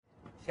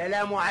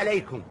السلام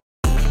عليكم.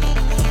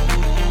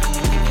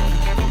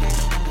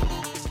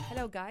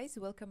 Hello guys,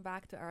 welcome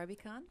back to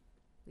Arabican.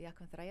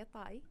 وياكم ثريا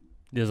الطائي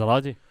يا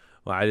زراجي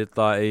وعلي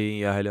الطائي.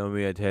 يا هلا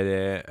ومية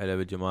هلا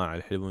بالجماعة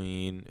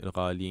الحلوين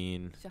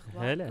الغالين.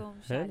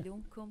 شخباركم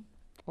شعلومكم.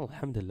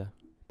 الحمد لله.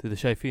 إذا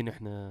شايفين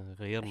احنا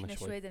غيرنا احنا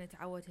شوي. شوي بدنا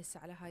نتعود هسه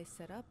على هاي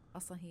السرب.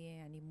 اصلا هي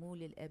يعني مو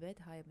للابد،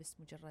 هاي بس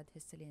مجرد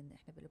هسه لان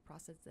احنا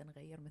بالبروسس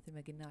نغير مثل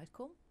ما قلنا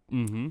لكم.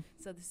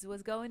 So this is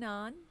what's going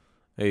on.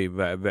 اي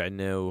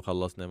بعنا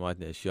وخلصنا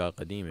ماتنا اشياء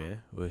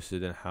قديمة وهسه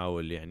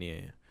نحاول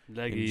يعني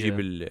نجيب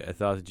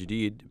الاثاث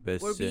جديد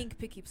بس we're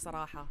being picky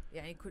بصراحة،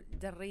 يعني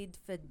نريد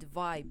فد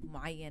فايب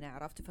معينة،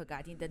 عرفت؟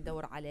 فقاعدين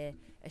ندور على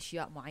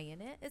اشياء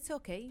معينة. it's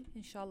okay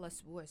ان شاء الله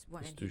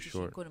اسبوعين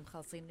نكون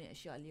مخلصين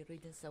الاشياء اللي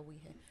نريد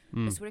نسويها.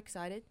 بس we're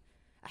excited.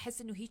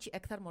 احس انه هيجي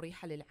اكثر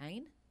مريحة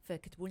للعين،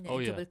 فكتبوا لنا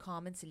انتم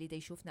بالكومنتس اللي دا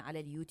يشوفنا على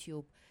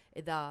اليوتيوب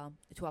اذا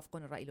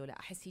توافقون الرأي لو لا.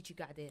 احس هيجي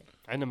قاعدة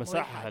عندنا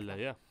مساحة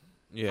هلا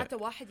حتى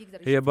واحد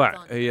يقدر هي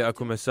هي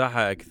اكو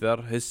مساحة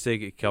اكثر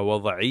هسه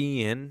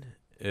كوضعيا.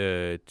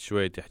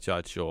 شوي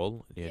تحتاج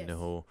شغل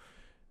لانه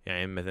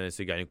يعني مثلا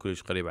هسه قاعدين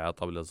كلش قريب على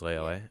طبلة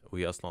صغيرة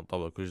وهي اصلا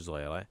طبلة كلش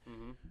صغيرة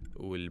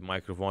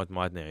والميكروفونات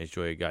مالتنا يعني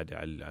شوي قاعدة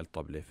على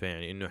الطبلة،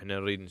 فيعني انه احنا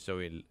نريد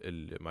نسوي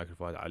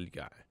الميكروفونات على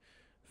القاع،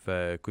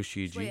 فكل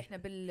شيء يجي شوي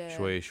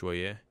احنا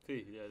شوية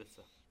فيه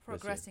لسه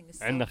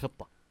progressing. عندنا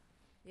خطة.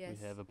 we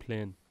have a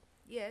plan.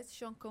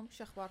 شلونكم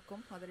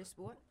شخباركم هذا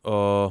الاسبوع؟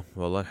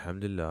 والله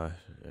الحمد لله.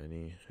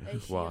 يعني اي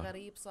شيء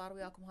غريب صار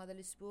وياكم هذا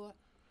الاسبوع؟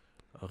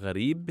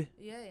 غريب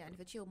يعني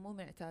فشي مو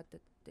معتاد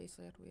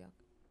يصير وياك.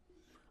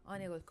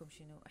 انا اقول لكم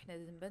شنو، احنا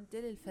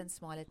نبدل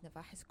الفنس مالتنا،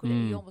 فاحس كل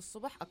يوم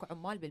الصبح اكو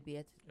عمال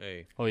بالبيت.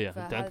 اي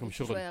انت عندكم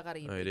شغل شويه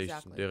غريب. ليش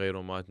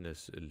يغيرون ماتنا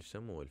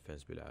يسموه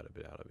الفنس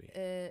بالعربي؟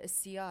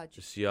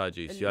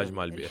 السياج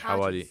مال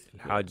حوالي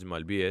الحاجز مال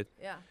البيت.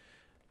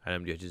 انا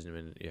بدي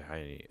احجزنا من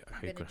يعني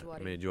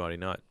حيكون من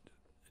الجوارينات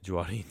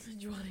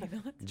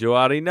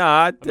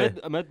جوارينات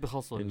مد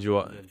بخصل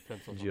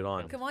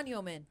جيران كمان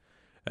يومين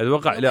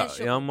اتوقع. لا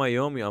يا اما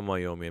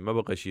يومين ما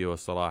بقى شيء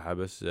والصراحه،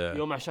 بس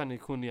يوم عشان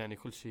يكون يعني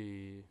كل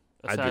شيء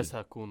اساسها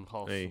يكون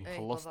خلاص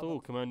خلصته،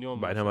 وكمان يوم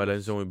بعدها ما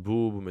نسوي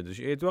بوب وما ادري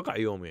ايش. اتوقع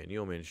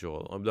يومين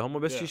شغل. هم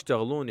بس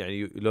يشتغلون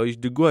يعني لو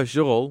يدقوها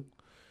شغل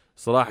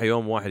صراحه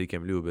يوم واحد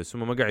يكملوه، بس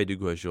هم ما قاعد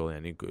يدقوها شغل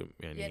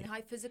يعني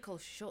هاي فيزيكال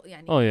شغل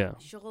يعني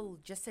شغل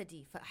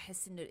جسدي،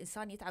 فاحس انه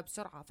الانسان يتعب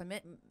بسرعه،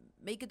 فما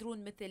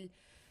يقدرون مثل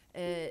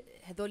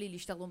هذول اللي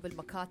يشتغلون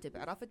بالمكاتب،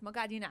 عرفت؟ ما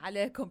قاعدين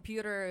على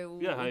كمبيوتر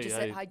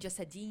هاي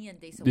جسديا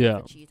دا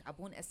يسوون شيء،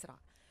 يتعبون اسرع.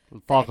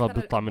 الطاقه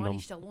بتطلع منهم.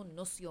 يشتغلون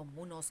نص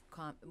يوم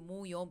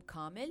مو يوم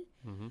كامل.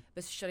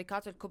 بس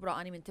الشركات الكبرى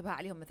انا منتبه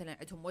عليهم، مثلا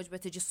عندهم وجبه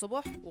تجي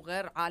الصبح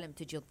وغير عالم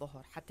تجي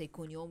الظهر حتى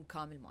يكون يوم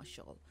كامل مع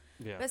الشغل.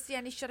 بس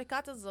يعني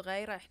الشركات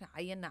الصغيره احنا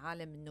عينا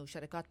عالم انه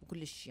شركات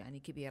كلش يعني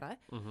كبيره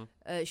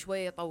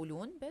شويه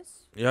يطولون.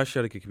 بس يا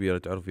شركه كبيره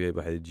تعرف فيها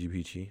بحد تجيب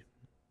هيجي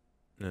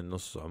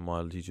نص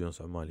عمال تيجي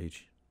نص عمال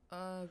هيجي.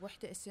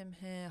 وحده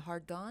اسمها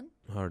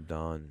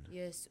هاردان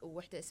يس،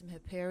 ووحده اسمها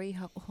بيري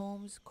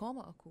هومز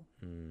كوما اكو.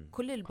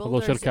 كل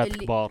البيلدرز شركات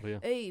كبار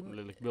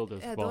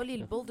هذول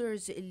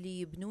البيلدرز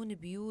اللي يبنون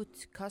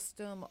بيوت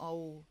كاستم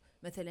او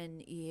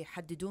مثلا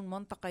يحددون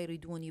منطقه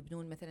يريدون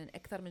يبنون مثلا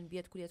اكثر من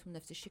بيت كلياتهم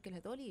نفس الشكل.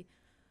 هذول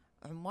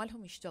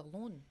عمالهم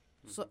يشتغلون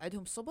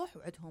عندهم صبح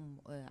وعندهم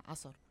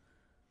عصر.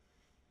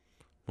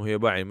 وهي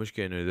باعي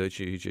المشكله انه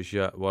هيك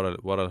اشياء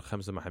ورا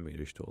الخمسه ما حد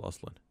يشتغل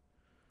اصلا.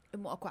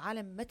 اكو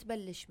عالم ما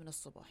تبلش من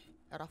الصبح،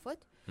 عرفت؟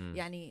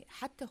 يعني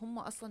حتى هم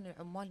اصلا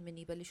العمال من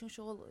يبلشون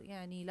شغل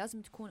يعني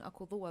لازم تكون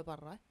اكو ضوء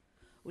برا،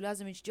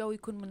 ولازم الجو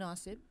يكون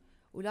مناسب،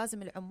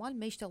 ولازم العمال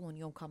ما يشتغلون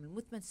يوم كامل، مو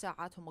 8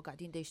 ساعات هم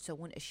قاعدين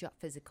يسوون اشياء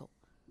فيزيكال.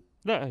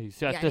 لا هي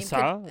الساعة يعني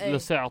 9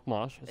 للساعة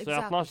 12.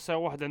 الساعة 12 الساعة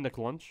 1 عندك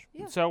لانش،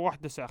 الساعة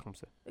 1 للساعة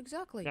 5.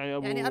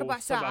 يعني 4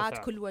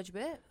 ساعات كل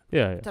وجبة.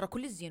 ترى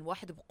كل الزين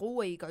واحد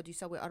بقوة يقعد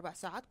يسوي 4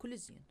 ساعات كل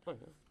الزين.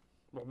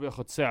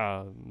 بياخد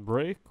ساعة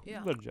بريك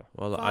وبرجع.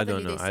 والله I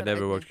don't know. I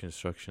never worked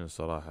construction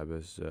صراحة،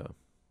 بس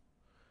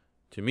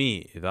to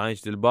me إذا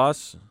أنت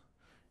الباص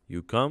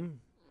you come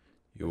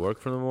you work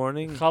from the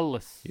morning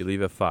خلص you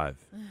leave at 5.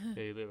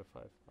 you leave at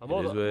 5.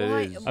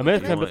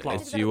 أمريكا بيطلع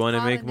you want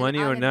to make money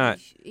or not.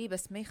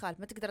 بس ما يخالف،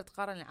 ما تقدر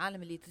تقارن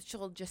العالم اللي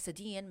تشتغل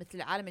جسديا مثل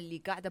العالم اللي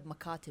قاعدة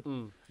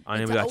بمكاتب.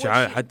 أنا بدي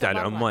حتى على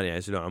العمال،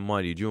 يعني لو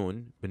عمال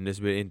يجون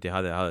بالنسبة لي أنت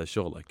هذا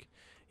شغلك.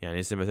 يعني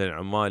هسه مثلا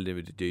عمال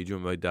اللي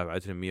يجون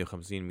دافعتهم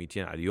 150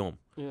 200 على اليوم.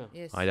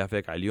 هاي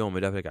دافعك على اليوم، ما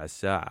دافعك على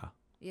الساعة.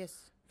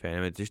 فيعني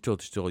لما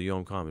تشتغل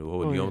يوم كامل،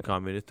 وهو اليوم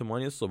كامل من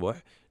 8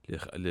 الصبح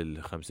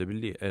ل5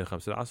 بالليل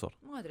 5 العصر.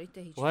 ما ادري انت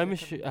هيك.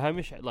 وهي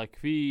مش لايك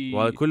في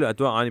وكل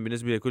اتوقع انا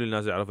بالنسبه لي كل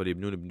الناس اعرفها اللي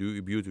يبنون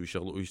بيوت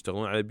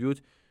ويشتغلون على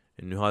البيوت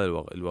انه هذا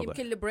الوضع.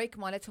 يمكن البريك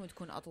مالتهم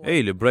تكون اطول.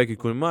 البريك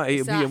يكون ما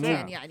هي مو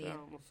يعني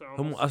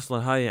هم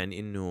اصلا هاي يعني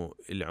انه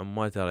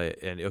العمال ترى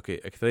يعني اوكي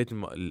اكثريه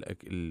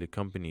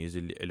الكومبانيز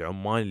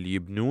العمال اللي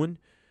يبنون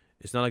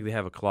it's not like they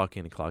have a clock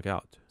in and clock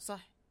out.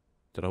 صح.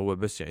 ترى هو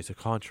بس يعني it's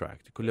a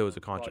contract. كله was a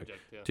contract.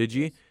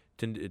 تجي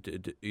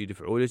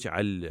يدفعوا لك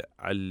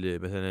على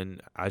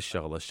مثلا على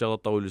الشغله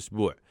تطول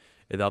اسبوع.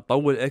 اذا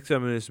طول اكثر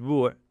من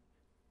اسبوع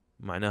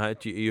معناها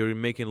انت you're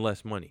making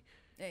less money.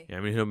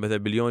 يعني من هنا مثلا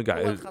باليوم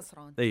قاعد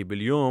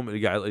باليوم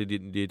اللي قاعد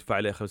يدفع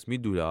له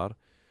 $500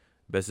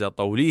 بس اذا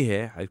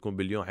طوليها حيكون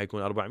باليوم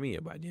حيكون 400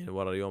 بعدين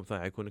ورا اليوم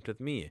ثاني حيكون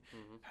 300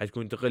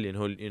 حتكون تقل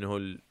انه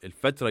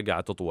الفتره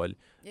قاعده تطول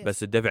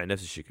بس الدفع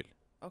نفس الشكل.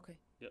 اوكي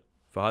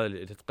فهذا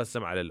اللي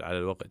تتقسم على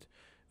الوقت.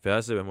 فهذا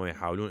السبب هم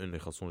يحاولون انه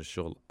يخلصون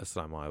الشغل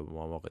اسرع مع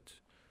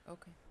وقت.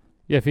 اوكي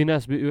في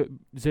ناس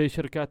زي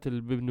شركات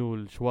اللي بيبنوا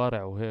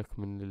الشوارع وهيك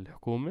من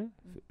الحكومه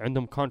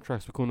عندهم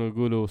كونتراكتس بيكونوا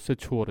يقولوا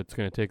 6 شهور it's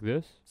gonna take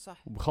this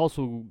صح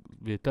وبخلصوا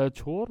ب3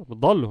 شهور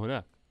بتضلوا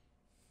هناك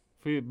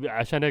في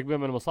عشان هيك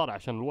بيعمل مصاري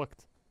عشان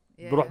الوقت.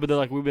 بروح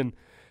بدل ويبن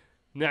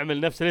نعمل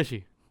نفس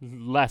الشيء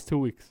last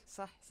 2 weeks.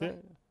 صح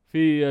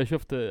في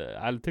شفت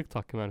على تيك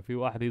توك كمان في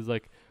واحد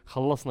يزيك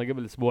خلصنا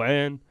قبل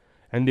اسبوعين.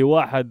 عندي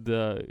واحد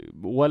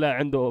ولا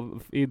عنده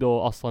في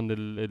ايده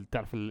اصلا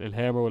تعرف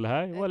الهامر ولا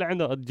هاي ولا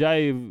عنده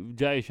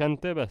جاي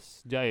شنطه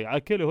بس جاي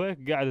اكل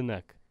وهيك قاعد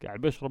هناك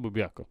قاعد بيشرب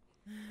وبياكل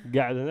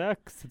قاعد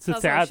هناك 6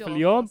 ساعات في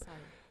اليوم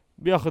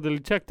بياخذ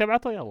التشيك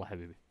تبعته يلا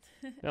حبيبي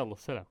يلا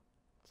السلام.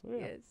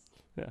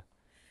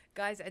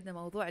 جايز عندنا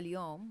موضوع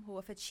اليوم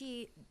هو فد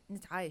شيء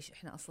نتعايش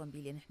احنا اصلا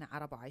بيه لان احنا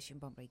عرب وعايشين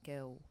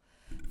بامريكا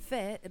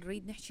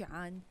فنريد نحكي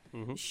عن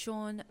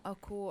شلون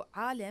اكو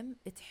عالم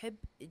تحب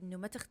انه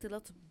ما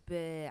تختلط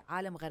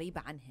بعالم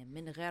غريبة عنهم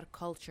من غير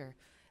culture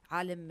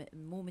عالم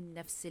مو من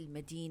نفس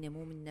المدينة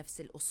مو من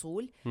نفس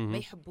الأصول ما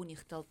يحبون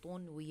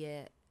يختلطون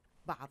ويا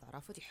بعض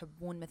عرفت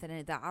يحبون مثلا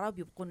إذا عرب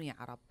يبقون ويا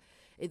عرب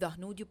إذا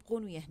هنود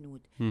يبقون ويا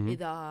هنود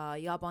إذا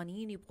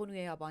يابانيين يبقون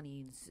ويا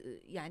يابانيين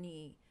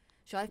يعني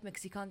شايف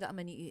مكسيكان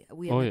دائما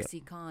ويا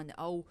مكسيكان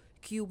أو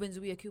كيوبنز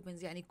ويا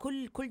كيوبنز يعني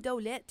كل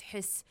دولة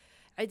تحس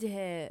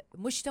عندها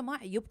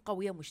مجتمع يبقى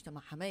ويا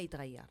مجتمعها ما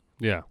يتغير.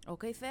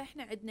 اوكي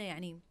فاحنا عندنا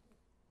يعني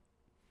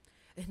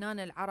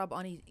هنا العرب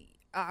انا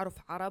اعرف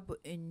عرب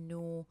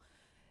انه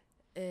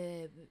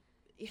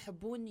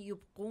يحبون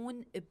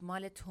يبقون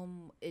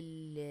بمالتهم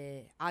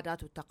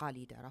العادات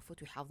والتقاليد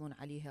عرفت ويحافظون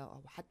عليها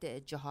او حتى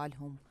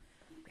جهالهم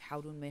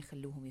يحاولون ما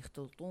يخلوهم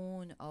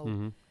يختلطون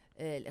او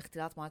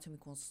الاختلاط مالتهم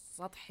يكون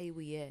سطحي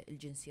ويا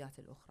الجنسيات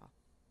الاخرى.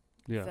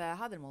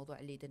 فهذا الموضوع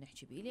اللي بدنا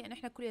نحكي بيه لان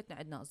احنا كلياتنا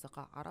عندنا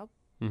اصدقاء عرب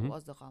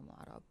واصدقاء مو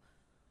عرب.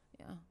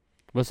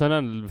 بس انا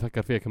اللي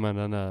بفكر فيها كمان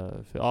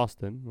انا في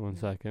أوستن وين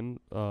ساكن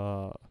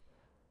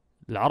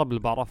العرب اللي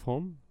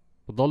بعرفهم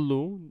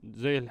بضلوا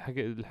زي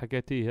اللي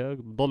حكيتيها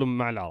بضلوا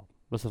مع العرب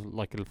بس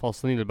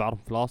الفلسطينيين اللي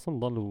بعرفهم في الأصل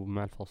بضلوا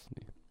مع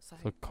الفلسطينيين.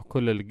 صحيح.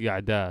 كل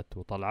القعدات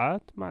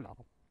وطلعات مع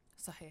العرب.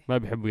 صحيح. ما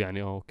بيحبوا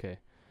يعني اوكي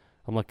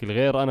اما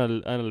الغير انا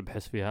اللي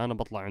بحس فيها انا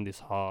بطلع عندي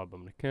اصحاب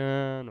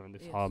امريكان وعندي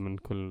اصحاب من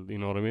كل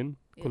ينورمين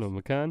كل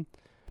مكان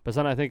بس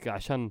انا اثنك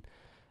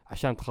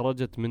عشان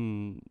تخرجت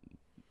من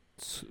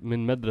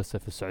مدرسة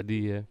في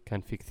السعودية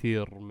كان في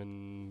كثير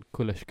من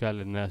كل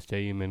اشكال الناس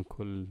جايين من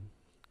كل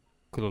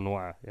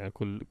انواع يعني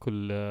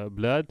كل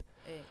بلاد.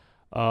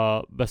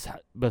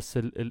 بس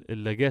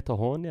اللي لقيته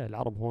هون يعني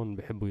العرب هون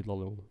بيحبوا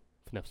يضلوا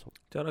في نفسهم.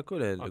 ترى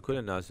كل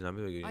الناس انا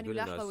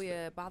ملاحظه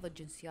ويا بعض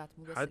الجنسيات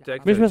مو بس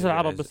مش بس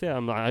العرب بس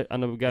انا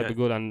قاعد يعني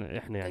بقول عن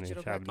احنا يعني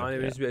شعب. انا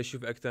بالنسبه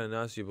اشوف اكثر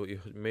الناس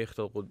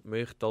ما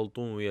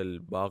يختلطون ويا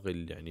الباقي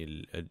يعني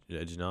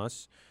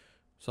الاجناس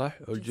صح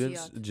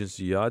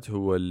الجنسيات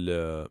هو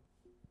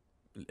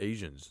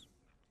الايجنز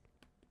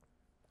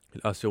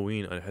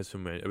الاسيويين انا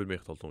احسهم يعني قبل ما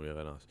يختلطون ويا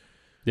غير ناس.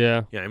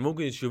 يعني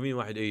ممكن تشوفين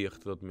واحد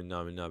يختلط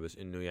منا بس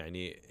انه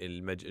يعني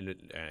يعني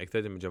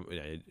اكثر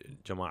يعني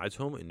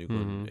جماعتهم انه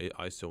يكون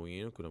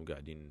اسيويين كلهم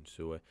قاعدين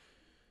سوا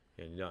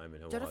يعني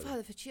دائما. هو تعرف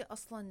هذا في شيء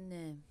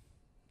اصلا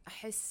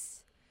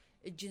احس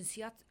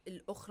الجنسيات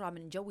الاخرى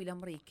من جوي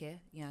لامريكا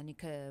يعني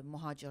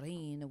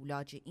كمهاجرين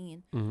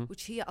ولاجئين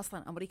وش هي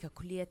اصلا امريكا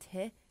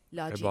كليتها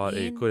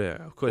لاجئين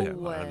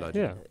كلها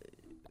لاجئين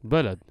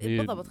بلد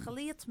بالضبط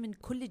خليط من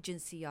كل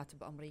الجنسيات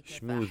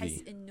بامريكا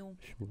فاحس انه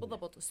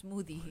بالضبط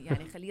سموذي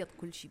يعني خليط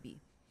كل شيء بيه.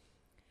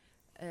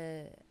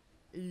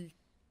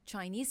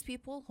 التشاينيز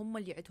بيبل هم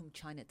اللي عندهم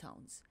تشاينا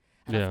تاونز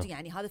عرفت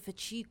يعني هذا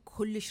فشي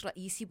كلش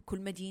رئيسي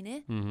بكل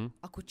مدينه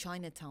اكو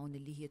تشاينا تاون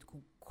اللي هي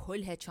تكون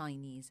كلها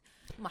تشاينيز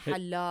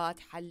محلات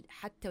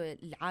حتى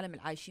العالم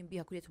العايشين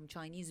بيها كلهم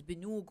تشاينيز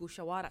بنوك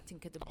وشوارع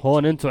تنكتب.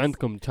 هون انتم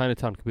عندكم تشاينا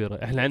تاون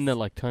كبيره احنا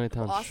عندنا تشاينا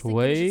تاون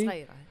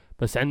شوي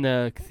بس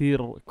عندنا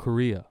كثير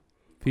كوريا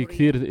في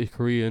كثير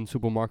كوريان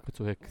سوبر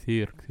ماركت وهيك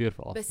كثير في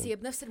أوستن بس هي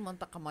بنفس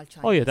المنطقه مال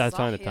تشاينا ده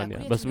تشاينا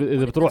تاون بس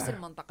اذا بتروح بنفس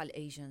المنطقه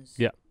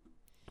الايجنز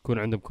يكون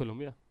عندهم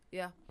كلهم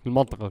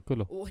المنطقة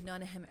كله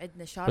وهنا هم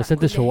عندنا شارع بس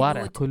انت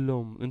شوارع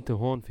كلهم انت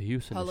هون في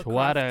هيوستن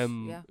شوارع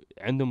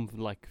عندهم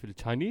في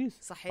التشاينيز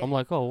صحيح. I'm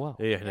like oh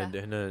wow ايه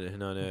احنا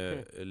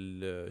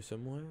هنا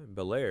يسموها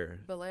بلير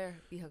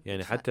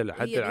يعني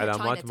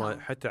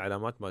حتى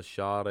علامات ما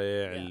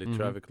الشارع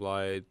الترافيك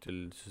لايت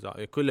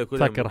كله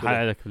فكر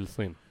حالك في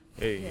الصين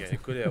اي يعني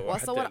كلها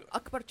واصور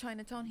اكبر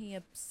تشاينا تاون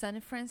هي سان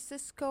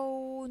فرانسيسكو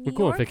نيويورك.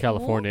 يكون في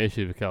كاليفورنيا ايش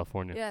في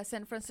كاليفورنيا. يا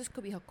سان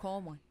فرانسيسكو بيها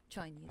كوما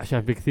تشاينيز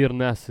عشان في كثير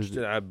ناس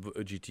تلعب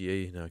جي تي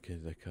اي هناك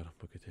اتذكر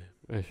وقتها.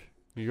 ايش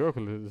نيويورك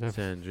ولا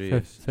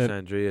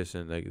ساندرياس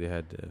and like they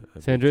had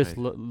ساندريس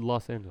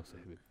لوس انجلوس.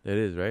 It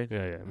is right.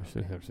 يا مش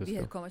سان فرانسيسكو.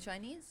 بيها كوما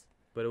تشاينيز.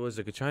 But it was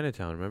like a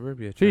Chinatown,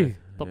 remember?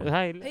 فيه طب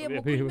هاي هي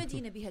مو كل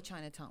مدينة بيها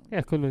تشاينا تاون.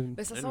 يا كل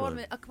بس اصور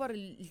من اكبر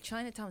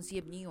التشاينا تاونز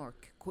هي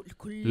بنيويورك.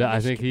 كل لا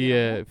I think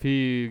هي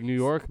في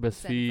نيويورك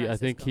بس في I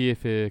think هي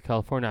في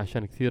كاليفورنيا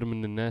عشان كثير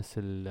من الناس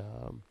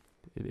اللي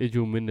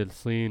اجوا من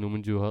الصين ومن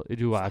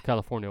اجوا على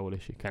كاليفورنيا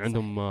اول شيء كان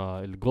عندهم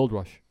الجولد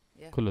رش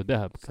كله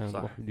ذهب كان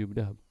يروح يجيب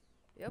ذهب.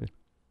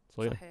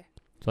 صحيح.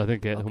 So I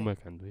think هم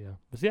هيك عنده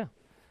بس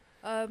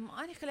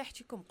أنا خلي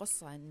أحكيكم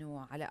قصة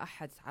إنه على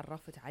أحد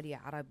تعرفت عليه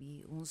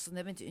عربي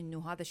وانصدمت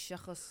إنه هذا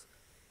الشخص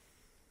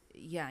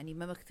يعني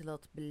ما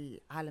مختلط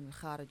بالعالم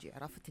الخارجي،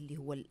 عرفت اللي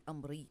هو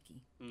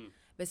الأمريكي.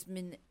 بس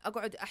من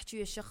أقعد أحكي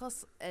ويا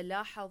الشخص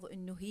ألاحظ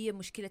إنه هي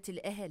مشكلة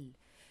الأهل،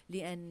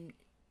 لأن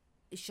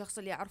الشخص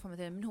اللي أعرفه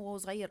مثلا من هو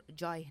صغير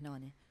جاي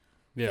هنا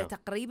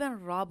تقريبا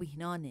رابي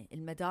هنا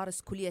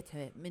المدارس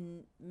كليتها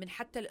من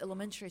حتى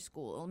الاليمنتري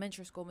سكول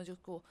ميدل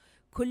سكول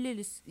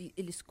كل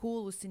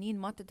السكول والسنين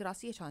مالته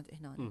الدراسيه كانت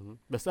هنا.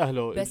 بس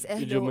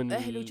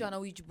اهله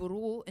كانوا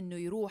يجبروه انه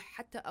يروح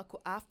حتى اكو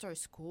افتر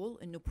سكول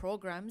انه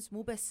بروجرامز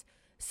مو بس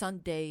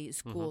سانداي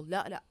سكول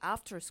لا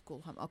افتر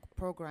سكول هم اكو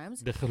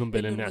بروجرامز دخلهم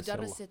بين الناس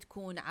المدرسه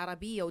تكون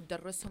عربيه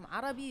وتدرسهم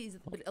عربي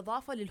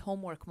بالاضافه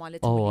للهوم ورك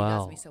مالتهم اللي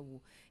لازم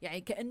يسووه،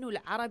 يعني كانه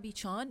العربي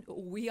كان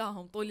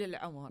وياهم طول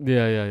العمر.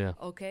 يا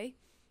اوكي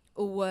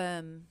و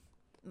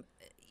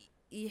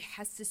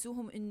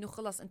يحسسوهم انه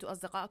خلاص انتم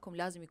اصدقائكم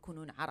لازم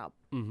يكونون عرب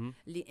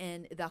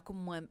لان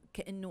اذاكم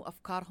كانه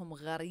افكارهم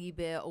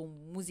غريبه او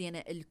مو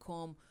زينه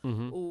لكم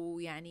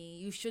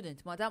ويعني يو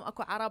شودنت ما دام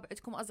اكو عرب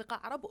عندكم اصدقاء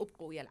عرب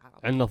ابقوا ويا العرب.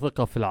 عندنا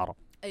ثقه في العرب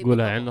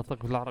قولها عندنا ثقه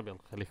في العرب يلا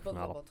خليك في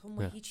العرب.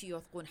 هم هيك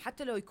يوثقون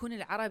حتى لو يكون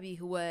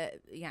العربي هو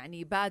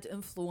يعني باد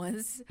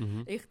انفلونس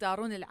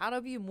يختارون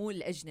العربي مو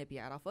الاجنبي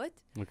عرفت.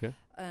 اوكي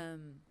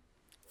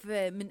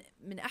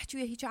فمن احكي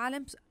ويا هيك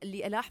عالم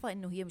اللي الاحظه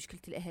انه هي مشكله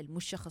الاهل مو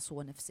الشخص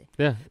هو نفسه.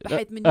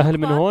 بحيث من اهل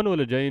من هون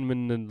ولا جايين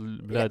من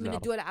البلاد من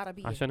الدول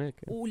العربيه عشان هيك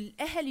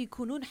والاهل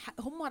يكونون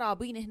هم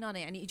رابين هنا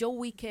يعني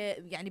جوي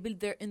يعني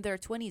in their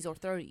 20s or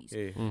 30s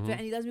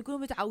فيعني لازم يكونوا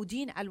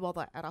متعودين على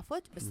الوضع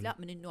عرفت. بس لا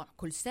من النوع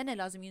كل سنه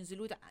لازم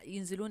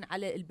ينزلون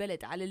على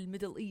البلد على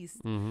الميدل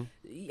ايست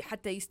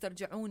حتى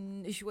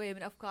يسترجعون شويه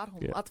من افكارهم.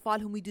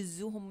 اطفالهم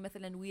يدزوهم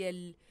مثلا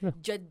ويا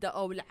الجده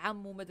او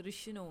العم وما ادري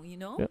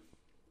شنو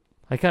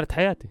هاي كانت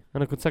حياتي.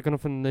 أنا كنت ساكن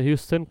في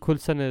هيوستن كل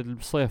سنة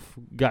بالصيف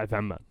قاعد في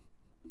عمان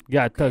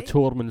قاعد 3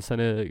 شهور من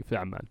السنة في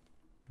عمان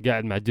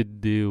قاعد مع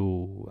جدي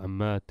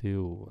وعماتي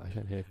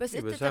وعشان هيك. بس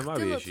أنت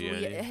تختلط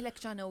ويا أهلك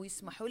كانوا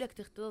يسمحوا لك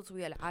تختلط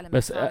ويا العالم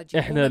بس الخارجي.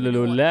 إحنا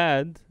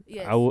للأولاد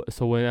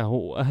سويناه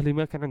وأهلي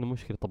ما كان عندهم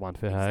مشكلة طبعا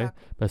في هاي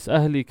بس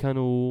أهلي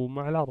كانوا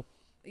مع العرب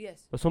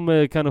بس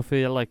هم كانوا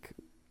في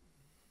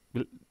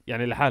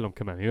يعني لحالهم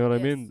كمان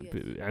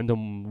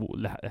عندهم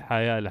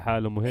حياة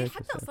لحالهم وهيك.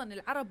 حتى أصلا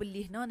العرب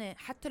اللي هنا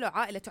حتى لو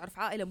عائلة تعرف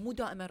عائلة مو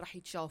دائما راح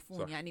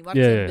يتشافون يعني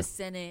مرتين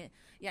بالسنة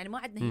يعني ما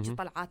عندنا هيجي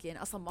طلعات لأن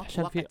أصلا ما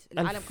في وقت.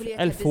 العالم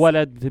كلها 1000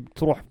 ولد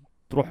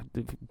تروح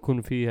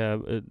يكون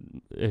فيها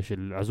إيش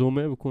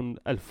العزومة بيكون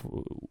 1000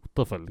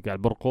 طفل قاعد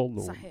برقض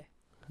صحيح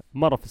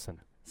مرة في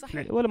السنة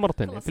صحيح ولا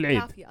مرتين في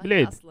العيد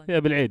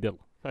بالعيد يلا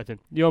عشان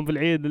يوم في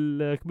العيد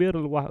الكبير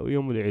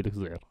ويوم العيد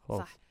الصغير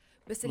صح.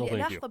 بس اللي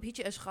ألاحظه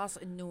بهيك أشخاص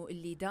إنه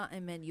اللي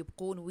دائما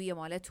يبقون ويا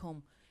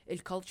مالتهم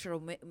الكالتشر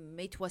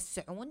وما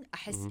يتوسعون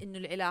أحس إنه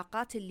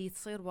العلاقات اللي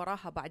تصير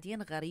وراها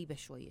بعدين غريبة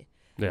شوية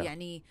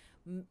يعني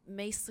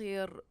ما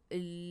يصير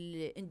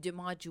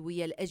الاندماج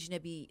ويا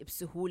الأجنبي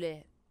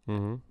بسهولة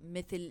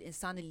مثل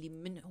الإنسان اللي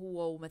من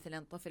هو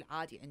ومثلا طفل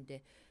عادي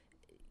عنده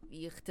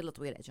يختلط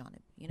ويا الأجانب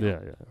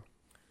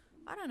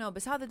I don't know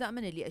بس هذا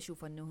دائما اللي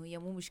أشوفه إنه هي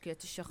مو مشكلة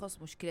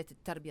الشخص مشكلة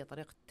التربية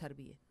طريقة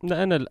التربية.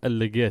 لا أنا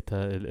اللي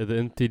لقيتها إذا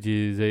أنت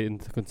تيجي زي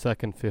أنت كنت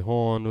ساكن في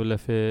هون ولا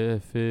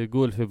في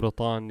قول في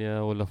بريطانيا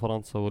ولا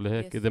فرنسا ولا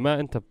هيك إذا ما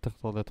أنت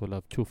بتختلط ولا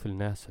بتشوف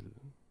الناس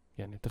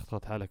يعني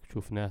تختلط حالك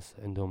بتشوف ناس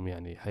عندهم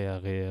يعني حياة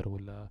غير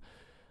ولا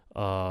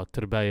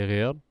ترباية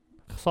غير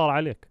خسارة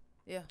عليك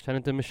عشان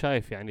أنت مش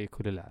شايف يعني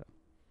كل العالم.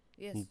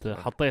 انت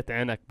حطيت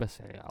عينك بس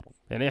يعني عرب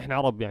يعني احنا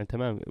عرب يعني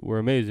تمام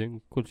we're amazing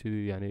كل شيء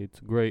يعني it's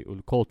great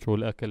والculture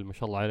والاكل ما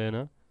شاء الله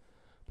علينا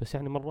بس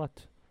يعني مرات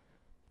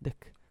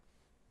دك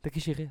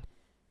شيء غير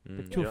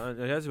تشوف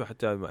يعني لازم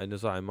حتى انه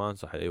صراحه ما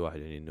انصح اي واحد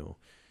يعني انه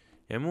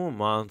يعني مو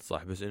ما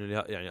انصح بس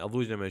انه يعني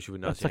اضوج لما يشوف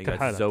الناس يعني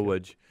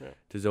قاعد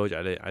تتزوج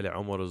على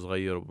عمر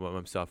صغير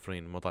وما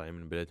مسافرين ما طالعين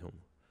من بلدهم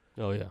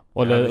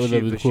ولا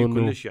بتكون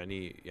كلش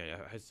يعني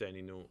احس يعني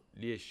انه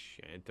ليش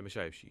يعني انت ما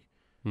شايف شيء.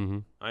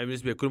 أنا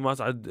بالنسبة كل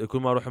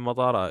ما أروح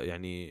المطار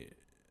يعني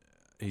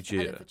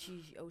هيجي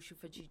أو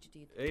شوف شيء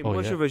جديد. إيه ما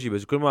أشوف شيء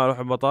بس كل ما أروح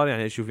المطار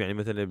يعني أشوف يعني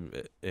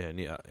مثلا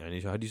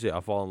يعني شو هدي say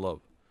I fall in love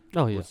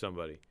with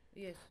somebody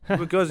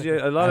because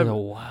a lot of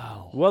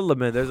واو والله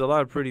man there's a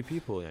lot of pretty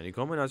people يعني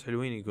كم ناس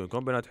حلوين يكون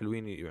كم بنات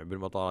حلوين يعني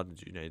بالمطارات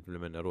يعني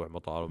لما اروح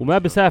مطار وما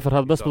بسافر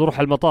هذا بس بروح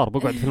على المطار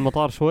بقعد في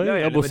المطار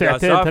شوي ابو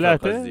ساعتين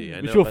ثلاثه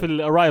يعني بشوف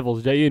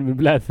الارايفلز جايين من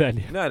بلاد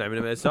ثانيه. لا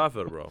لما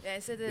اسافر برو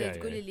يعني سيدي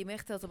تقول اللي ما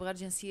يختلط بغير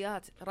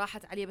جنسيات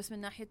راحت عليه بس من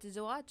ناحيه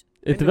الزواج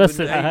انت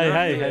بس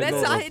هاي بس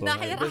هاي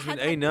الناحيه بس من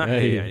اي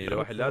ناحيه يعني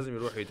الواحد لازم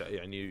يروح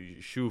يعني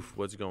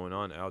يشوف what's going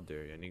on out there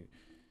يعني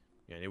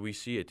we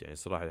see it يعني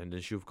صراحه عندنا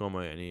نشوف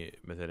كوما يعني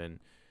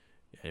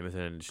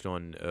مثلا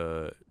شلون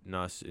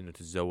ناس انه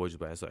تتزوج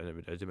وبعدين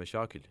يصير عندهم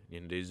مشاكل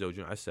يعني اللي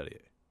يتزوجون على السريع.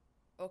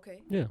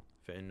 اوكي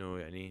فانه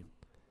يعني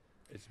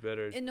it's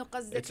better انه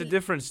قصدك it's a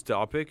different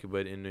topic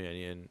but انه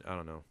يعني I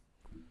don't know.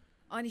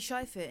 أنا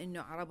شايفة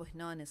إنه عرب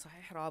هنا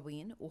صحيح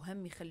رابين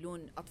وهم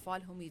يخلون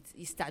أطفالهم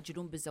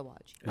يستعجلون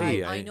بالزواج.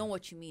 I know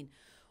what you mean.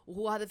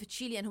 وهو هذا في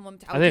تشيلي لأن هم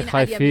متعودين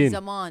عليه من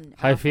زمان.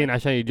 خايفين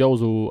عشان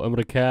يتجوزوا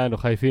أمريكان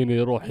وخايفين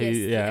يروح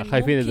يعني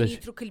خايفين إذا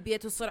يترك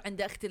البيت ويصير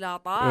عنده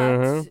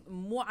اختلاطات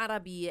مو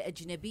عربية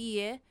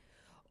أجنبية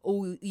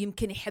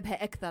ويمكن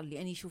يحبها أكثر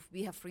لأن يشوف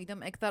بيها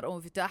فريدم أكثر أو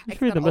انفتاح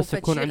أكثر أو بس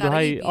يكون عنده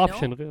هاي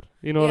أوبشن غير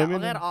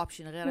غير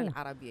أوبشن غير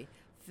العربية.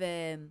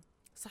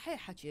 صحيح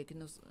حكيك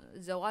انه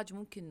الزواج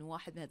ممكن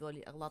واحد من هذول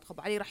الاغلاط.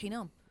 خب علي راح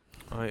ينام.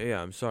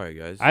 yeah I'm sorry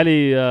guys.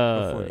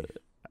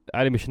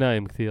 علي مش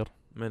نايم كثير.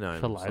 ما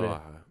نايم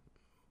صراحة.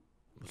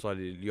 صار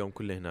لي اليوم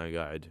كله هنا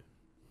قاعد.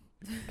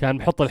 كان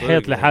بحط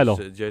الحيط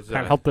لحاله.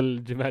 كان بحط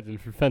الجماد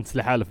في الفنس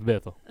لحاله في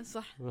بيته.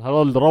 صح.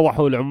 هذول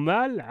روحوا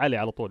العمال علي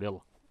على طول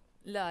يلا.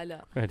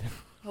 لا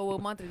هو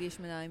ما ادري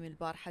ليش نايم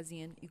البارحة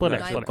زين.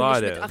 طلع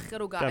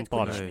متأخر وقاعد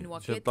كلش من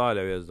وقت.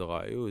 طالع ويا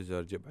اصدقائي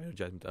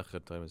ورجعت متأخر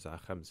تقريبا الساعة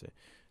 5.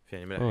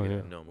 يعني ما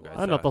لحقت النوم وقاعد.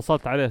 انا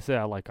اتصلت عليه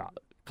ساعة لايك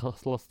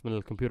خلصت من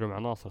الكمبيوتر مع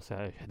ناصر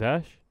الساعة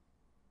 11.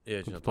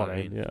 ايش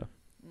طالعين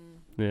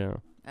يا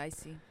اي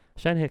سي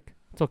عشان هيك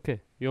اتس اوكي.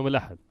 يوم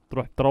الاحد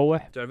تروح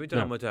تعرفين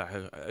ترى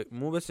متاح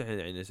مو بس احنا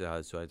يعني نسال هذا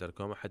السؤال ترى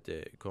كوما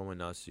حتى كوما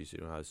الناس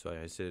يسالون هذا السؤال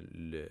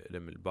يعني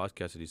لما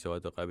البودكاست اللي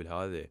سويته قبل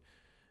هذا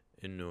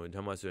انه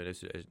هم سووا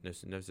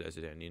نفس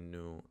الاسئله يعني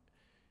انه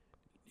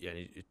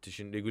يعني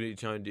يقولون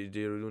كانوا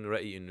يديرون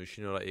راي انه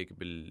شنو رايك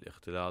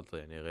بالاختلاط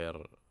يعني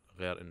غير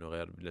انه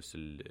غير بنفس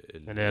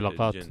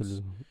العلاقات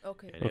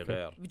اوكي يعني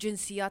غير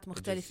بجنسيات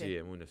مختلفه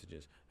جنسية مو نفس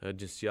الجنس غير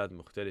جنسيات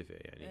مختلفه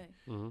يعني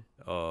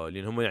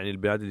لان هم يعني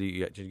البلاد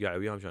اللي كنت قاعد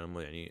وياهم كانوا هم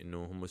يعني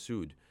انه هم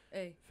سود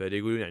فدي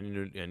يقولون يعني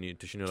انه يعني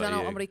انت شنو رايك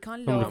كانوا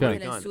امريكان لو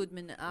مثلا سود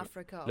من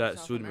افريكا او لا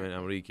سود من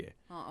امريكا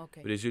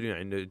اوكي بيقولون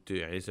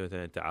يعني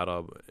مثلا انت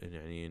عرب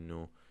يعني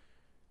انه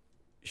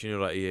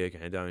شنو رايك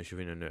يعني دائما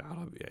يشوفين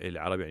انه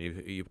العرب يعني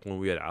يبقون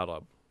ويا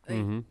العرب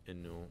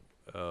انه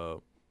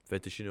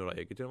فانت شنو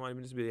رايك؟ قلت لهم انا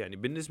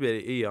بالنسبه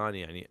لي انا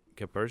يعني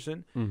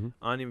كبيرسون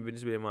انا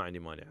بالنسبه لي ما عندي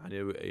مانع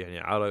يعني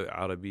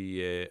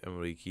عربيه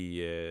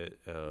امريكيه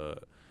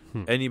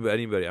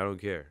anybody I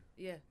don't care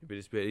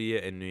بالنسبه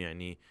لي انه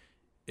يعني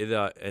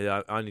اذا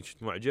انا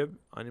كنت معجب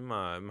انا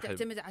ما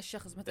تعتمد على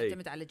الشخص ما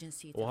تعتمد على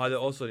جنسيته وهذا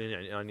اوصل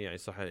يعني انا يعني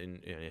صح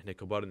يعني احنا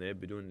كبرنا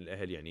بدون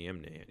الاهل يعني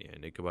يمنا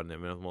يعني كبرنا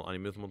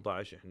من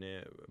 18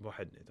 احنا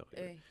بوحدنا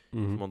تقريبا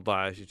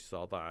 18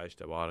 19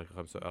 تبارك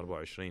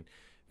 24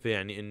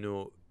 فيعني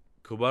انه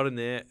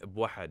كبرنا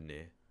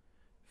بوحدنا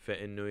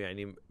فانه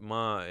يعني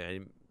ما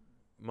يعني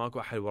ماكو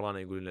احد ورانا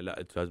يقول لنا لا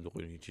انت لازم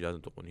تقولون هيك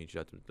لازم تقولون هيك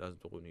لازم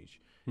تقولون هيك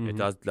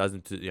يعني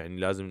لازم يعني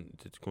لازم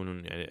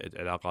تكونون يعني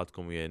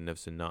علاقاتكم ويا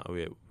نفس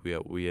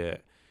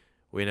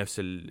ويا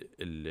نفس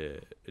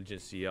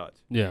الجنسيات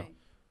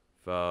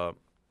ف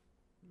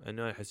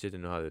انا حسيت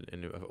انه هذا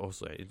انه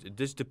اوصل يعني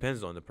this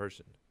depends on the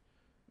person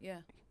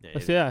يعني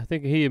بس I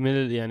think هي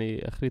من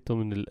يعني اخريته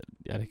من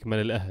يعني كمان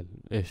الاهل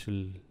ايش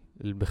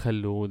اللي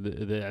بخلوا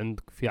اذا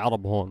عندك في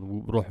عرب هون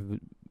وبروح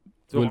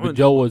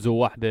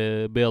بتجوزوا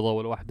واحدة بيضة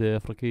ولا واحدة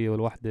أفريقية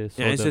ولا واحدة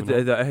سوداء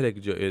يعني إذا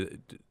أهلك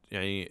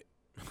يعني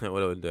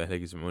ولو إذا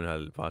أهلك يسمعون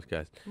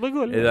هالبودكاست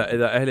بقول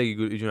إذا أهلك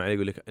يجون عليك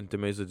يقول لك أنت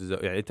ما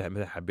يصير يعني أنت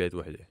مثلا حبيت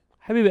واحدة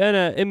حبيبي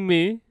أنا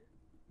أمي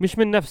مش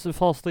من نفس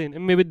فلسطين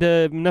امي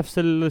بدها من نفس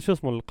شو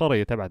اسمه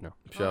القريه تبعنا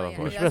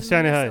يعني مش بس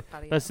يعني هاي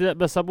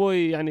بس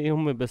ابوي يعني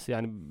هم بس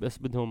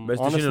بدهم بس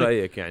شنو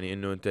رايك يعني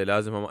انه انت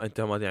لازم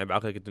انت ما يعني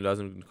بعقلك انه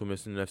لازم نكون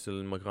نفس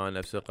المكان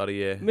نفس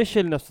القريه مش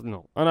نفس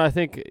انا اي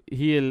ثينك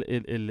هي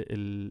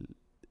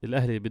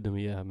الاهل اللي بدهم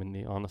اياها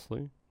مني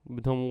honestly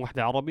بدهم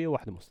واحده عربيه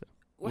وواحده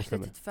مسلمه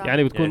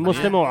يعني بتكون يعني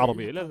مسلمة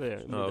وعربية لا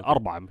يعني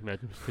 4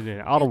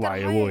 مسلمين 4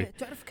 يا ابوي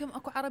تعرف كم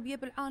اكو عربية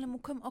بالعالم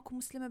وكم اكو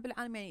مسلمة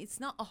بالعالم يعني it's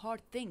not a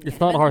hard thing it's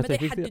not hard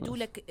thing يحددوا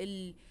لك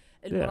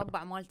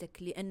المربع مالتك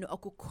لانه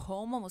اكو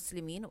كوما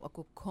مسلمين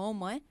واكو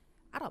كوما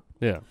عرب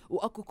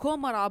واكو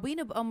كوما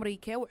رابين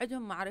بامريكا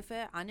وعندهم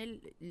معرفة عن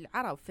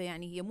العرب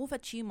فيعني هي مو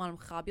فد شيء مال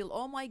مخابيل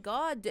oh my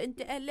god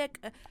انت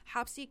اهلك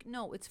حابسيك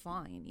no it's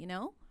fine you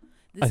know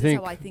this is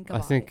how I think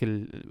about I think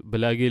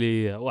بلاقي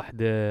لي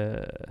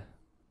واحدة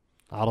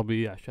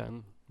عربية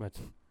عشان ما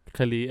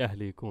تخلي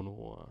أهلي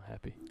يكونوا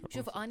هابي.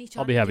 شوف أنا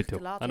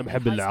كان أنا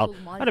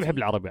بحب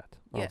العربيات.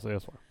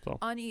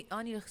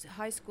 أنا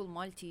هاي سكول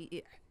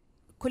مالتي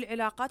كل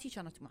علاقاتي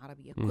كانت مو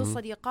عربيه، كل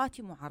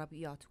صديقاتي مو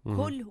عربيات،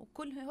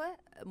 كلها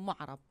مو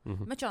عرب.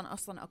 ما كان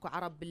اصلا اكو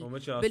عرب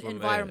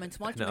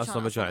بالانفايرمنت مالتي. احنا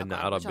اصلا ما كان عندنا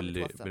عرب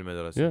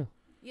بالمدرسه.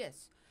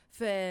 يس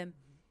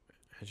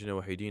احنا كنا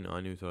وحيدين،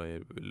 انا وترى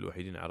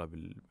الوحيدين عرب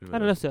بالمدرسه.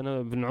 انا نفسي،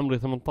 انا من عمري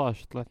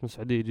 18 طلعت من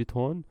السعوديه جيت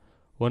هون،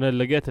 وانا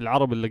لقيت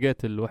العرب اللي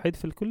لقيت الوحيد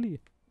في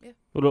الكليه.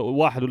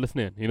 واحد ولا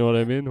اثنين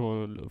ولا مين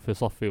هو في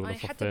صفي ولا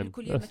صفين. حتى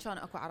بالكليه ما كان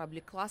اكو عرب.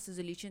 الكلاسز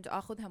اللي كنت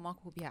اخذها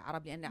ماكو بها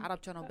عرب، لان العرب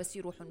كانوا بس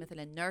يروحون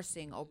مثلا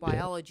نيرسينج او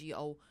بيولوجي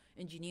او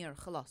انجينير،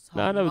 خلاص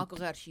ماكو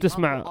غير شيء.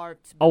 تسمع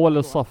اول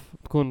الصف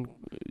تكون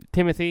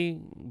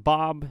تيموثي،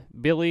 بوب،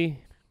 بيلي،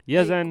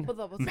 يزن،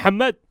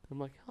 محمد.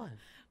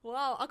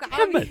 واو اكو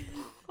عربي.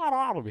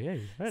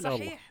 عربي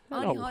صحيح.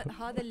 انا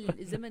هذا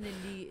الزمن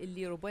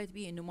اللي ربيت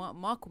به انه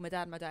ماكو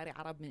مداري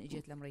عرب من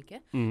اجيت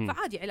لامريكا،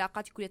 فعادي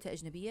علاقاتي كلها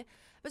اجنبيه.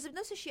 بس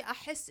بنفس الشيء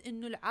احس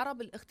انه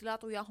العرب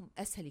الاختلاط وياهم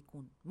اسهل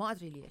يكون، ما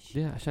ادري ليش.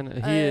 عشان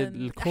هي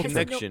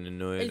الكونكشن،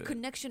 انه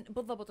الكونكشن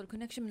بالضبط.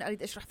 الكونكشن من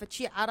اريد اشرح فد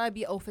شيء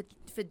عربي او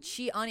فد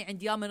شيء انا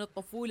عندي اياه من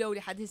الطفوله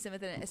ولحد هسه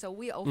مثلا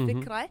اسويه او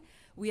فكره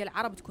ويا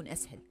العرب تكون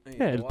اسهل.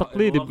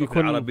 التقليد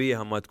بيكون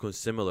العربيه ما تكون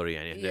سيميلر،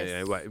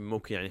 يعني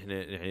ممكن يعني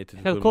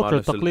احنا الكولتشر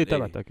التقليد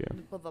تبعتك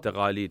يعني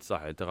تقاليد.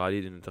 صح،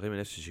 التقاليد انه تقريبا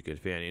نفس الشكل،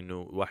 في يعني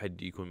انه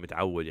واحد يكون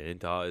متعود، يعني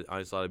انت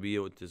هاي صليبيه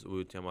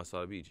وانت ما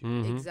صليبيه.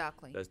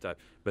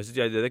 بس انت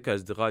اتذكر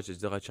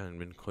ازدواج كان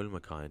من كل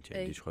مكان،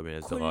 عندي شغل بين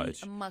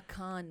ازدواج كل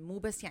مكان، مو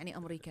بس يعني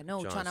امريكا.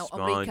 كانوا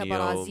امريكا،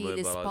 برازيل،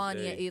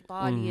 اسبانيا،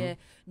 ايطاليا،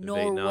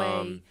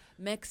 نرويج،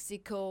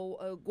 مكسيكو،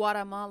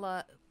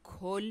 غواتيمالا،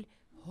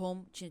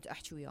 كلهم كنت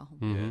احكي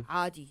وياهم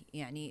عادي،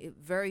 يعني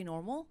very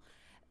normal.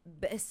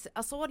 بس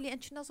اصور لي ان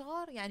كنا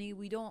صغار يعني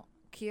we don't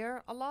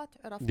care a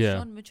lot. عرفت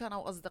شلون؟ من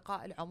كانوا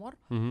اصدقاء العمر.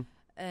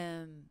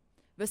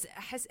 بس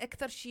احس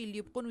اكثر شيء اللي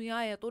يبقون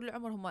وياي طول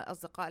العمر هم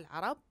اصدقاء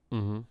العرب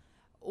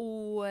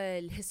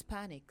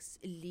والهسبانيكس،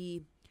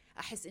 اللي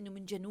احس انه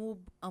من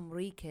جنوب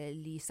امريكا،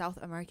 اللي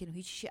ساوث امريكان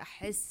وهيك شيء،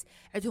 احس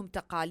عندهم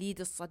تقاليد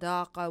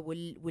الصداقه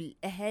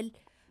والاهل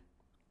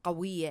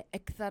قويه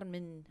اكثر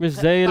من مش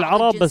زي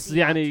العرب، بس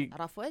يعني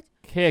عرفت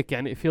هيك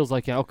يعني feels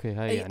like يعني اوكي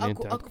هاي يعني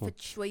انت اكو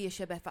شويه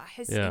شبه.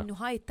 فاحس انه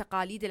هاي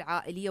التقاليد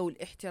العائليه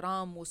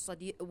والاحترام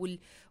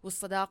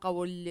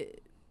والصداقه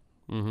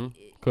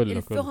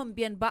الفهم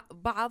بين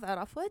بعض،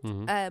 عرفت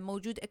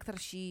موجود اكثر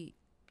شيء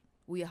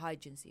ويا هاي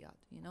الجنسيات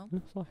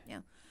صح.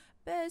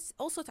 بس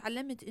also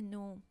تعلمت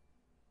انه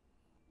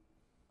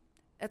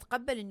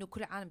اتقبل انه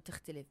كل عالم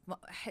تختلف.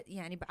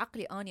 يعني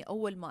بعقلي اني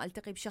اول ما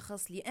التقي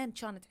بشخص، لان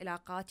كانت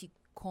علاقاتي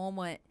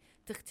كوما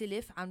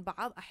تختلف عن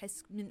بعض،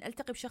 احس من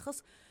التقي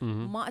بشخص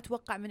ما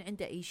اتوقع من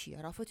عنده اي شيء.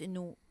 عرفت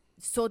انه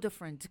so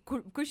different،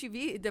 كل شيء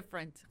فيه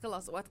different،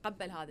 خلاص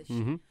واتقبل هذا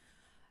الشيء.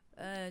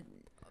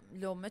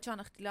 لو ما كان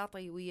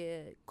اختلاطي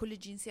ويا كل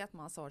الجنسيات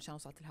ما اصور كان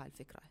وصلت لهاي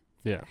الفكره.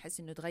 احس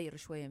انه تغير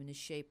شويه من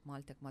الشيب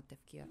مالتك مال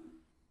التفكير.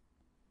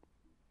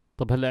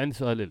 طب هلا عندي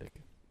سؤال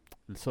لك.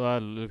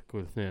 السؤال لك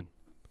والاثنين،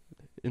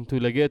 انتوا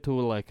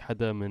لقيتوا لايك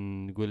حدا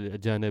من نقول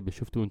اجانب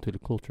شفتوا انتوا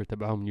الكولتشر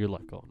تبعهم you're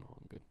like oh no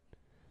I'm good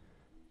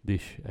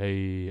ديش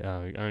اي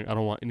I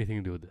don't want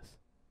anything to do with this،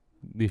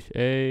 ديش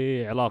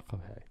اي علاقه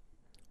بهاي؟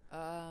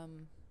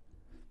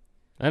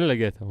 انا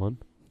لقيتها هون.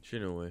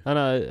 شنو هو؟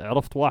 انا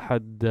عرفت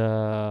واحد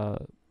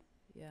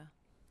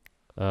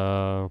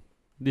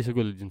ديش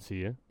اقول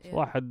الجنسيه،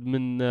 واحد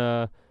من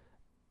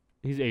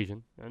he's Asian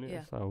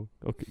يعني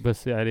اوكي،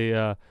 بس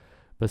يعني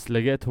بس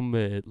لقيتهم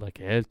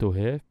لايك عيلته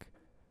هيك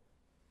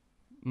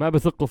ما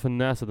بثقوا في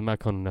الناس اذا ما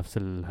كانوا نفس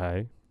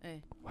الهاي.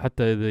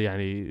 وحتى اذا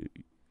يعني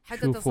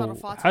حتى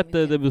تصرفاتهم،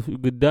 حتى اذا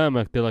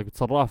قدامك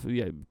بتصرف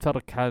يعني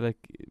بترك حالك،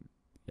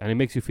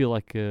 يعني makes you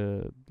feel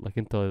like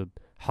انت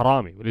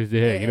حرامي ولا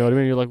زي هيك. you know what I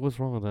mean you're like what's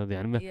wrong with that،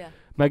 يعني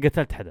ما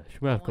قتلت حدا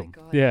شو مالكم.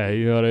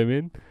 you know what I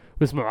mean.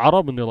 بسمع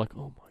عرب انه like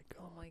oh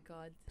my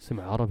god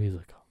سمع عربي زي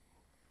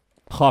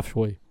خاف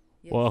شوي.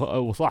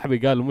 وصاحبي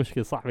قال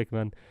المشكلة صاحبي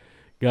كمان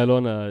قالوا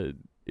انا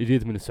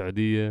جيت من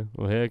السعودية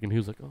وهيك and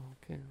he was like oh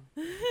okay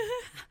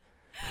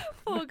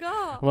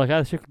والله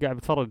هذا شكله قاعد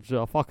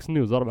بتفرج فوكس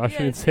نيوز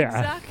 24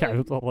 ساعة قاعد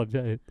بتفرج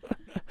جاي.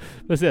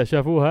 بس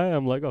شافوها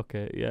I'm like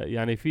اوكي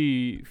يعني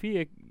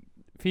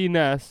في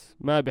ناس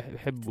ما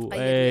بيحبوا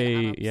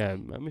اي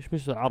يعني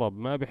مش عرب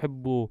ما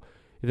بيحبوا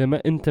اذا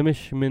ما انت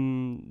مش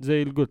من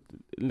زي اللي قلت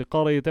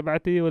القرية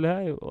تبعتي ولا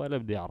هاي ولا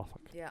بدي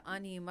اعرفك.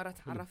 اني مرة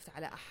تعرفت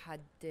على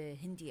احد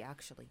هندي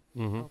اكشلي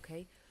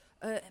اوكي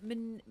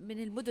من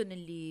المدن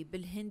اللي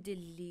بالهند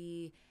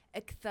اللي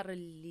اكثر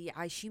اللي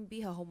عايشين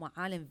بيها هم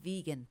عالم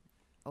فيجن.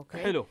 اوكي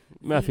حلو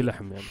ما في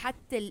لحم يعني.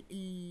 حتى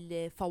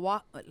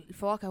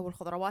الفواكه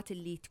والخضروات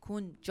اللي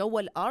تكون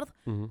جوا الارض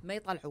ما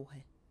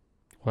يطلعوها.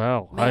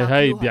 واو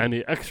هاي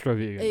يعني اكسترا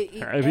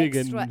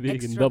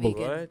فيجن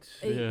دبل.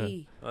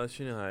 هذا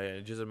شنو هاي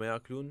يعني جزر ما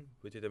ياكلون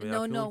بوتيتو ما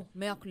ياكلون؟ نو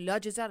ما ياكلون لا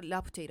جزر لا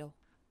بوتيتو.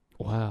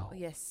 واو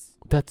يس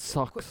ذات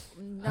ساكس.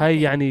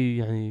 هاي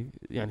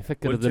يعني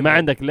فكر اذا ما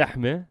عندك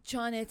لحمه.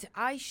 كانت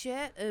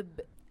عايشه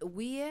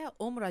ويا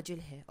ام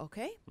رجلها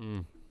اوكي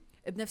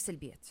بنفس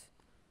البيت،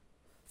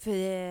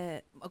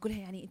 فاقولها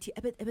يعني انت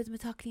ابد ما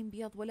تاكلين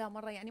بيض ولا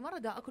مره؟ يعني مره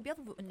دا اكل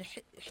بيض، انه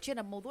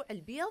حكينا بموضوع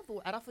البيض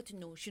وعرفت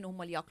انه شنو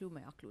هم اللي ياكلون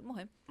ما ياكلون.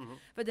 المهم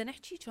فدا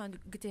نحكي، كان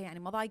قلت يعني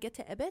ما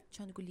ضايقتها ابد،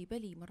 كان تقول لي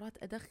بلي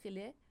مرات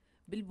ادخله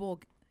بالبوق،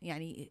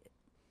 يعني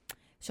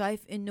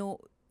شايف انه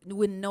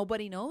when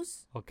nobody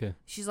knows اوكي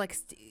she's like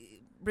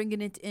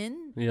bringing it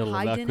in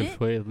يلا ناكل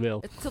شويه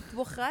بيض،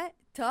 تطبخه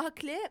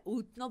تاكله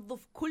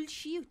وتنظف كل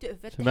شيء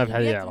وتفتح ما في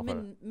حد البيت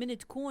يعرف من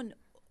تكون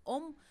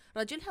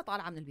رجلها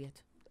طالعه من البيت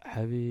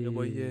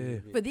حبيبي.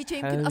 فذيك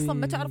يمكن اصلا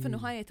ما تعرف انه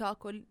هاي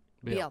تاكل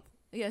بيض.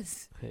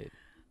 يس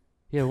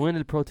يا وين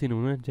البروتين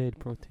وين جاي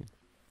البروتين؟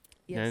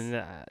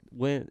 يعني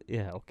وين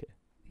يا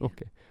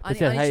اوكي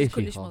بس هاي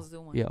كلش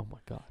مصدومه. يا او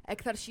ماي جاد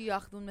اكثر شيء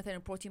ياخذون مثلا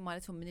البروتين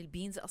مالتهم من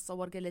البينز.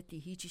 اتصور قالت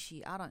لي هيك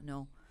شيء I don't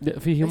know.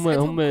 في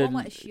هم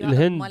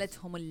الهند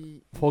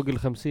مالتهم فوق ال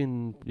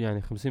 50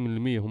 يعني 50%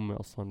 هم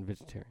اصلا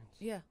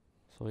فيجيتيريانز.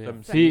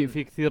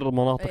 في كثير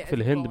مناطق في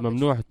الهند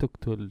ممنوع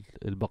تقتل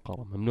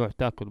البقره، ممنوع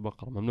تاكل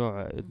البقره،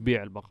 ممنوع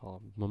تبيع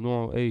البقره،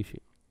 ممنوع اي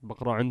شيء.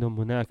 البقره عندهم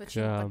هناك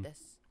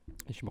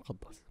ايش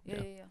مقدس.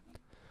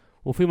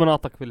 وفي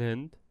مناطق في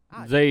الهند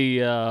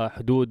زي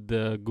حدود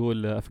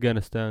قول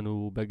افغانستان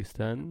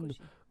وباكستان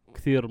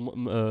كثير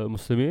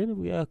مسلمين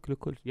وياكلوا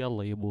كل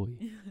يلا يا ابوي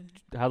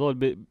هذول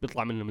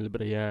بيطلع منهم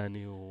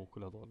البرياني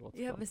وكل هذول.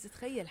 يا بس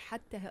تخيل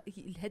حتى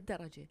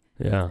لهالدرجه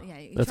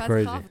يعني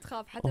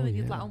تخاف حتى من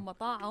يطلعون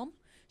مطاعم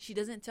she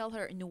doesn't tell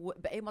her انه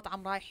باي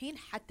مطعم رايحين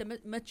حتى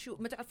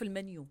ما تعرف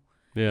المنيو.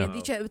 يعني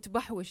ديك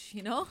بتبحوش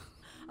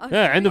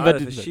عندهم هذا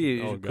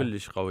الشيء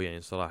كلش قوي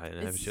يعني صراحه.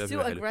 يعني too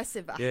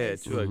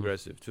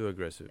aggressive too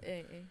aggressive.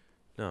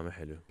 لا ما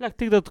حلو. لا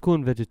تقدر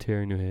تكون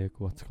vegetarian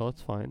وهيك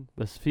واتس فاين،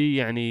 بس في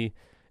يعني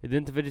اذا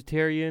انت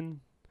vegetarian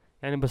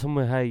يعني بس هم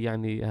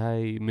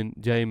هاي من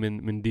جاي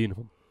من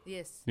دينهم.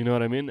 you know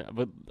what I mean.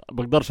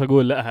 بقدرش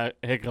اقول لا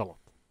هيك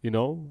غلط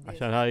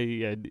عشان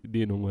هاي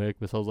دينهم وهيك.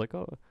 بس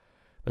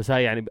بس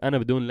هاي يعني انا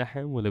بدون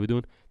لحم ولا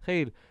بدون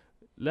تخيل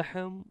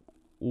لحم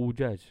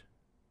ودجاج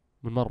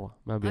من مره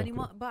ما بياكل.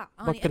 انا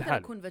اقدر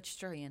اكون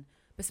vegetarian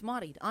بس ما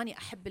اريد. اني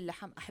احب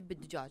اللحم احب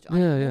الدجاج.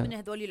 انا من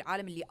هذول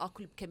العالم اللي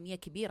اكل بكميه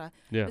كبيره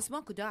بس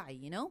ماكو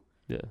داعي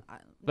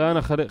لا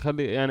انا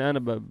خلي يعني انا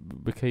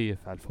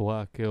بكيف على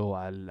الفواكه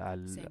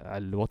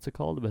وعلى واتس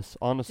كولد. بس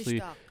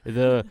honestly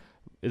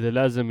اذا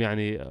لازم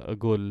يعني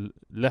اقول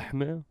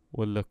لحمه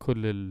ولا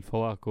كل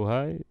الفواكه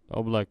هاي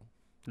او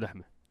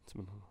لحمه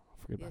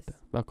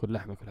باكل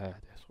لحمه كل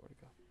حياتي.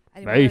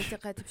 بعيش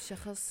التقيت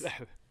بشخص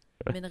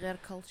من غير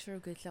كلتشر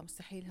وقلت له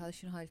مستحيل هذا.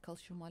 شنو هاي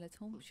الكلتشر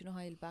مالتهم؟ شنو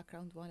هاي الباك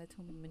جراوند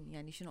مالتهم؟ من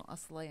يعني شنو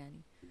اصله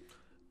يعني؟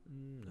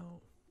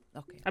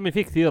 اوكي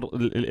في كثير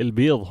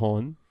البيض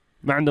هون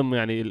ما عندهم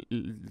يعني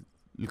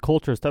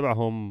الكلتشرز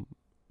تبعهم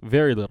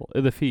very little.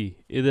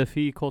 اذا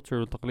في كلتشر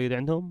والتقليد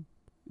عندهم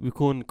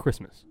بيكون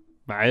كريسماس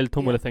مع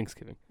عائلتهم ولا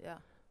ثانكسجيفينج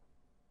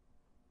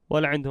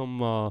ولا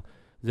عندهم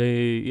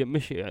زي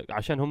مش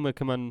عشان هم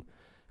كمان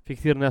في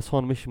كثير ناس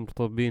هون مش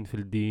مرتبطين في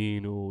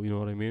الدين و you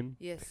know what I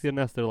mean. كثير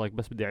ناس they're like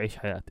بس بدي أعيش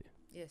حياتي.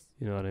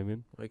 you know what I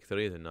mean.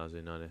 أكثرية الناس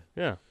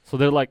هنا. so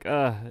they're like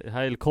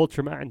هاي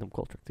الكولتشر ما عندهم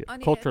كولتشر كثير.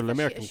 culture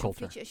الأمريكان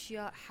culture. في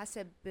أشياء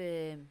حسب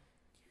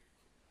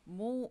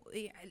مو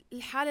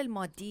الحالة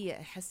المادية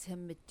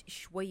أحسهم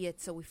شوية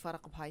تسوي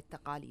فرق بهاي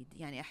التقاليد.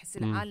 يعني أحس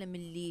العالم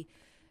اللي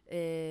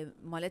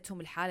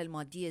مالتهم الحالة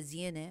المادية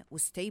زينة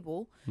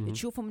وستيبل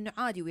تشوفهم انه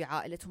عادي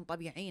وعائلتهم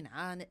طبيعيين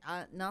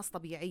ناس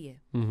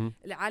طبيعية.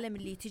 العالم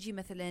اللي تجي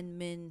مثلا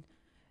من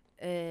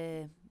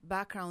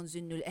باك جراوندز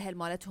انه الاهل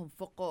مالتهم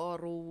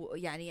فقر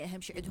ويعني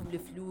اهم شيء عندهم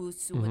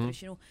الفلوس وما ادري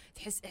شنو،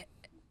 تحس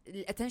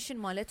الاتنشن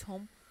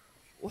مالتهم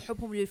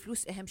وحبهم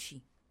للفلوس اهم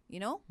شيء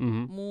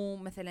مو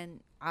مثلا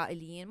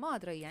عائليين ما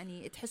ادري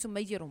يعني تحسهم ما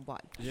يديرون بال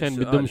عشان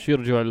بدهم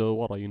يرجعوا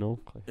لورا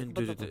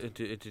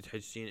انت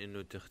تحسين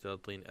انه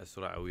تختلطين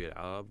اسرع ويا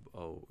العرب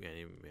او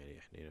يعني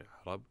احنا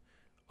عرب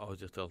او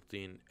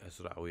تختلطين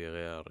اسرع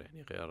ويا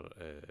غير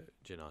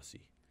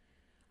جناسي؟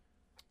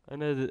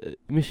 انا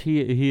مش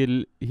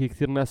هي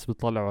كثير ناس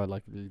بيطلعوا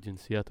على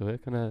الجنسيات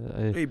وهيك. انا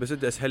اي بس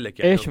انت اسهل لك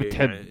يعني ايش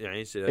بتحب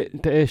يعني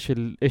انت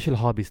ايش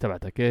الهوبيز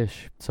تبعتك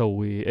ايش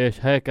بتسوي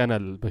ايش هيك انا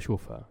اللي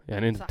بشوفها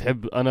يعني انت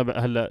تحب. انا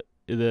هلا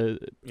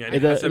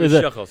اذا حسب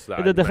الشخص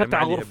اذا دخلت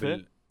على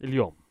غرفه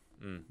اليوم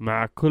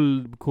مع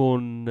كل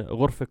بكون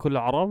غرفه كل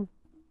عرب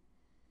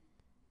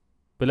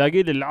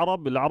بلاقي لي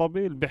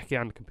العربي اللي بيحكي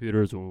عن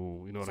كمبيوترز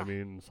و you know what I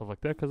mean stuff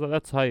like that كذا.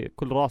 ذاتس هاي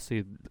كل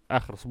راسي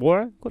اخر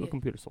اسبوع كل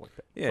كمبيوتر stuff like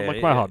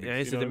that.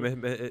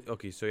 يعني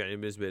اوكي سو يعني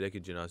بالنسبه لك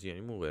الجناسي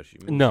يعني مو غير شيء.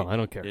 no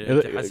I don't care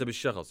يعني حسب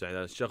الشخص.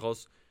 يعني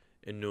الشخص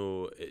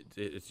انه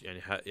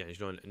يعني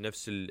شلون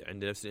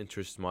عنده نفس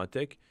الانترست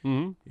مالتك.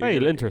 اي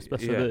الانترست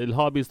بس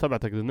الهوبيز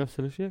تبعتك نفس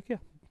الشيء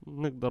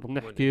نقدر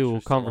نحكي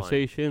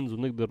وكونفرسيشنز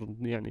ونقدر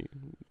يعني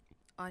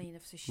اني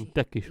نفس الشيء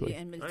نتكي شوي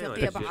لان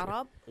ملتقيه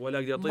بعرب ولا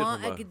اقدر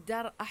ما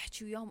اقدر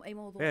احكي وياهم اي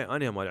موضوع.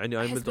 انا مال عندي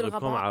ملتقي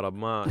بكم عرب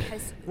ما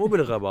مو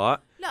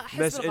بالغباء لا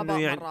احس بالغباء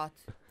يعني مرات.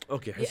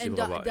 اوكي احس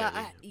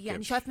بالغباء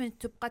يعني شايف من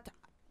تبقى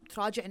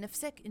تراجع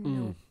نفسك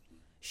انه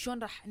شلون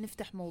راح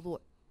نفتح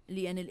موضوع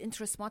لان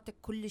الانترست مالتك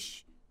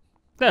كلش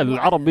لا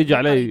العرب بيجي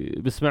علي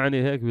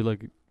بسمعني هيك بيقول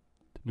لك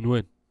من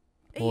وين؟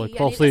 هو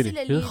يعني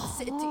اللي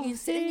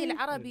يسألني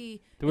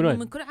العربي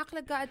من كل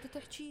عقلك قاعد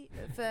تحكي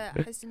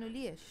فأحس إنه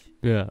ليش؟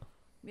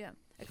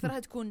 أكثرها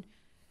تكون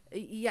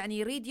يعني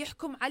يريد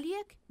يحكم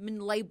عليك من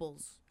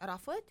labels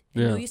عرفت؟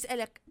 إنه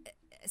يسألك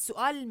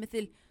سؤال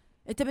مثل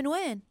أنت من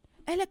وين؟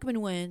 أهلك من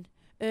وين؟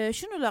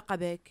 شنو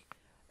لقبك؟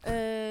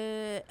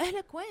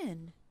 أهلك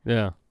وين؟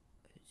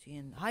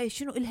 هاي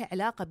شنو إلها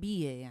علاقة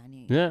بيه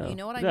يعني؟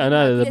 لا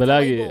أنا إذا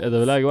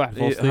بلاقي واحد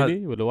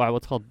فلسطيني ولا واحد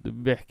واتخط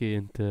بيحكي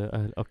أنت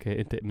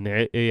أوكي أنت من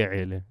أي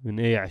عيلة من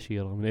أي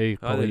عشيرة من أي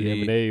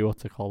قرية من أي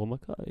واتسك خالمك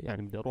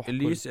يعني بدي أروح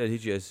اللي يسأل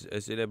هيجي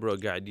أسئلة برو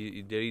قاعد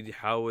يريد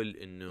يحاول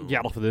إنه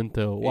يعرف إذا أنت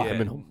واحد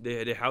منهم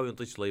يحاول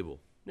ينطيش ليبل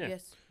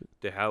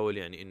يحاول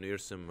يعني إنه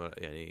يرسم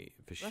يعني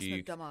في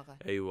الشيك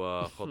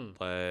أيوة خطة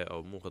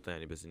أو مو خطة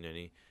يعني بس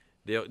يعني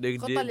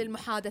خطة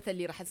للمحادثة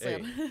اللي راح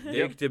تصير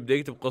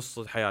يكتب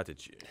قصة حياتك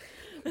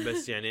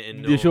بس يعني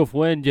انه بدي اشوف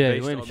وين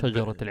جاي وين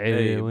شجرة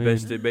العيلة وين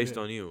بيست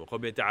اون يو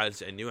قبل تعال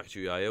اسالني واحكي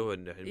وياي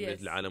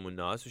مثل العالم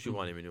والناس وشوف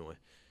انا من هو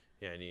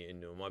يعني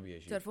انه ما بيها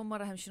شيء. تعرفون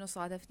مرة هم شنو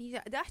صادفني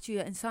دا احكي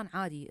ويا انسان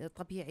عادي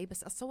طبيعي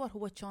بس اتصور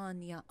هو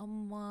كان يا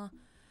اما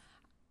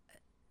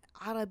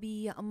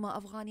عربي يا اما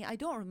افغاني I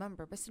don't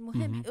remember بس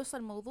المهم يوصل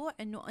الموضوع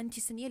انه انت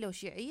سنيه لو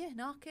شيعيه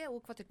هناك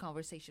وقفت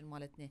الكونفرسيشن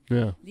مالتنا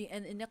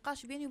لان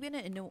النقاش بيني وبينه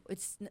انه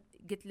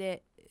قلت له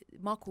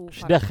ماكو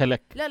فرق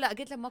دخلك لا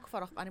قلت له ماكو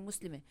فرق انا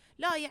مسلمه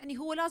لا يعني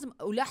هو لازم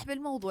ولاح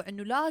بالموضوع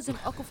انه لازم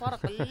اكو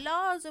فرق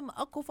لازم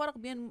اكو فرق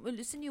بين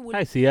السني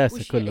هاي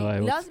سياسه كلها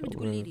لازم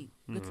تقولي لي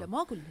قلت له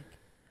ما اقول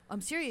لك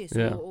I'm serious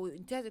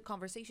وانتهت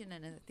الconversation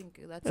and I think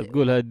that's it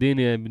تقول هالدين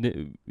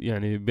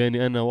يعني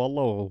بيني أنا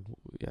والله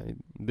يعني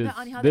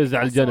دز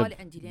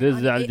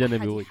على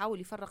الجنب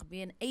يحاول يفرق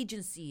بين أي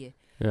جنسية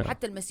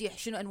حتى المسيح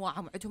شنو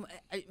أنواعهم عندهم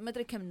ما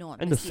أدري كم نوع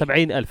عنده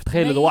 70,000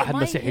 تخيل إذا واحد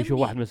مسيحي يشوف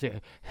واحد مسيحي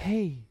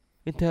hey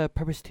أنت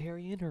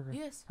Presbyterian or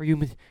are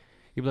you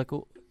يقول لك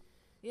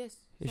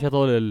إيش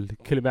هذول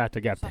الكلمات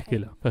قاعد تحكي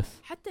لها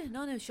بس حتى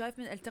هنا أنا شايف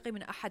من ألتقي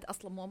من أحد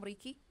أصلا مو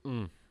أمريكي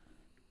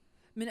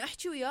من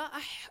أحكي وياه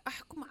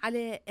أحكم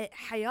على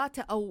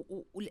حياته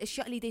أو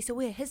الأشياء اللي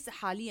يسويها هسه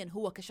حاليا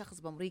هو كشخص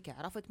بأمريكا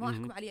عرفت ما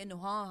أحكم عليه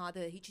إنه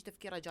هذا هيك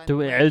تفكيره جاي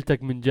تو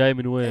عيلتك من جاي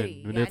من وين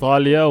من يعني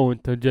إيطاليا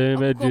وأنت جاي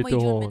ما جيت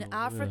هون من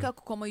أفريقيا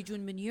كوما يجون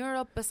من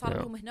يوروب بس صار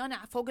لهم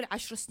هنا فوق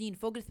 10 سنين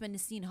فوق 8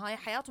 سنين هاي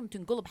حياتهم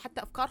تنقلب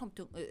حتى أفكارهم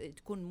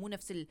تكون مو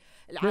نفس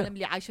العالم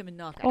اللي عايشة من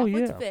هناك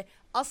عرفت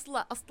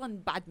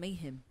فأصلا بعد ما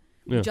يهم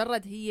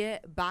مجرد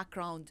هي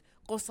باكراوند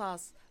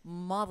قصص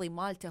ماضي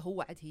مالته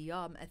هو عاد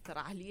هي مأثر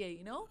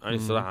عليه أنا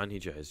الصراحة أنا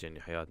جاهز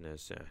يعني حياتنا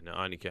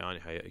إحنا أنا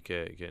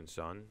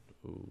كإنسان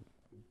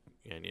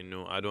يعني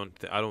إنه I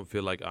don't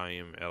feel like I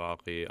am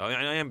عراقي أو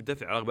يعني I am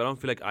بدفع عراقي but I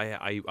don't feel like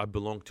I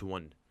belong to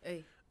one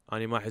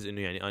أنا ما أحس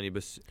إنه يعني أنا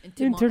بس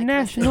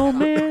international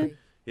man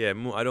yeah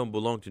I don't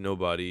belong to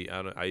nobody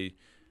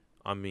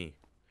I'm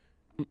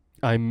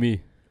me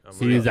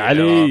he's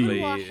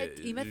علي واحد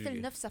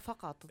يمثل نفسه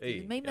فقط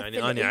ما يمثل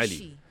يعني أنا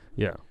علي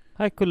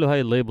هاي كله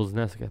هاي الليبلز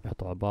ناس قاعد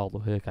يحطوا على بعض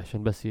وهيك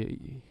عشان بس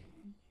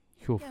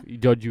يشوف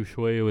يجادجوا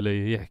شوي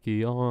ولا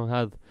يحكي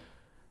هذا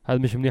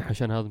مش منيح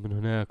عشان هذا من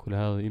هناك ولا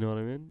هذا you know what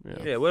I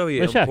mean ولا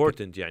هي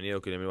important يعني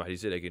اوكي لما الواحد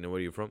يسألك انه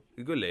where you from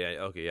يقول له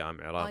يعني اوكي يا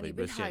عم عراقي أنا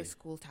بس بالهاي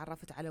سكول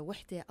تعرفت على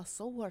وحدة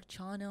أتصور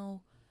كانوا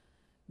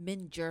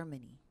من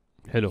جيرماني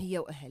حلو هي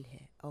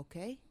وأهلها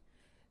اوكي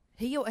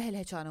هي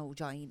وأهلها كانوا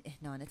جايين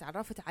هنا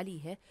تعرفت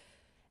عليها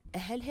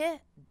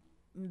أهلها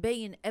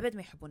مبين أبد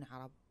ما يحبون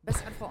عرب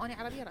بس عرفوا أنا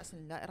عربية رأسا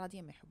لا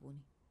إراديا ما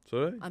يحبوني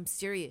I'm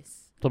serious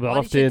طب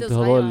عرفتي أنت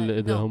هذول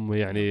إذا هم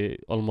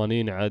يعني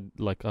ألمانيين عاد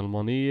like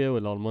ألمانية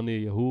ولا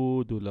ألمانية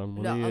يهود ولا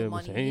ألمانية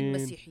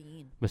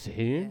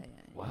مسيحيين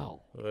واو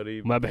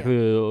غريب ما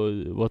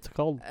بيحبوا what's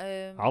called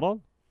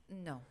عرب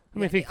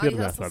يعني في كثير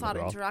ناس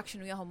صار interaction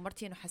وياهم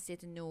مرتين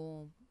وحسيت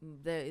إنه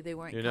they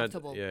weren't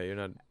comfortable you're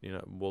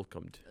not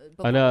welcomed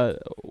أنا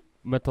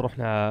متى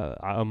رحنا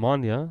على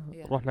ألمانيا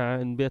رحنا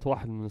عند بيت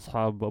واحد من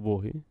أصحاب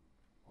أبوهي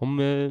هم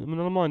من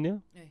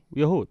ألمانيا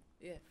ويهود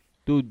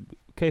دود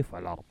كيف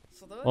على العرب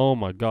أوه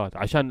ماي جاد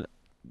عشان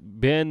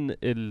بين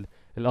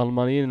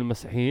الألمانيين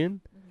المسيحيين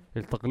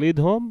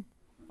التقليدهم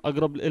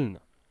أقرب لنا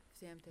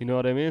you know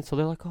what I mean so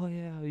they're like oh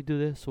yeah we do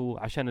this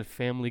وعشان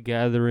الفاميلي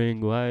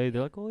gathering وهاي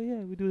they're like oh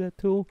yeah we do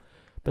that too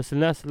بس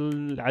الناس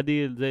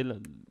العادية زي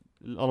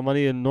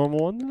الألمانية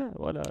النورمال لا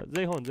ولا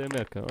زي هون زي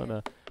أمريكا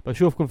أنا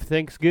بشوفكم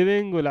في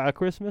Thanksgiving ولا على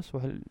Christmas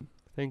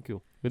thank you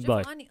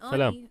goodbye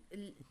سلام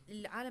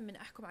العالم من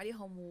أحكم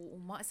عليهم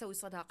وما أسوي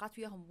صداقات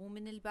وياهم مو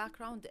من الباك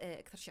جراوند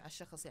أكثر شيء على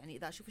الشخص يعني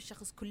إذا أشوف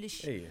الشخص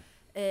كلش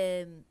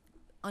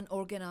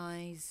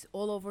unorganized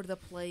all over the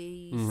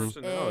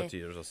place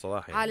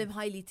عالم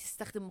هاي اللي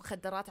تستخدم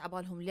مخدرات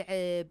عبالهم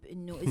لعب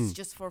إنه it's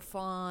just for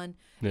fun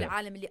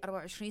العالم اللي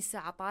 24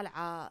 ساعة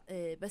طالعة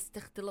بس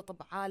تختلط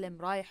بعالم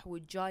رايح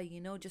والجاي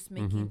you know just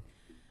making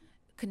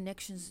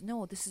connections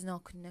no this is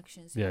not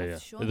connections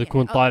إذا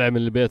يكون طالع من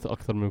البيت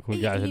أكثر من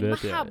يكون قاعد في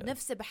البيت ما حاب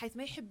نفسه بحيث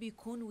ما يحب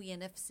يكون ويا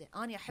نفسه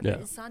أنا أحب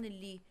الإنسان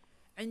اللي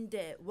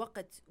عنده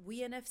وقت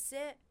ويا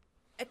نفسه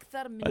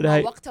اكثر من ما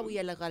وقته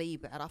ويا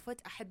الغريب.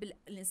 عرفت؟ احب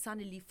الانسان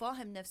اللي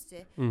فاهم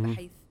نفسه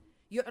بحيث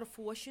يعرف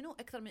هو شنو،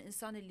 اكثر من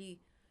الانسان اللي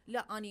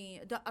لا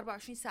اني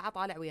 24 ساعه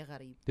طالع ويا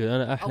غريب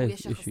انا او ويا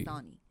شخص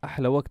ثاني.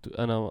 احلى وقت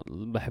انا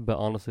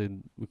بحبه honestly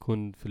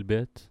يكون في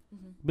البيت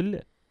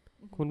بالليل،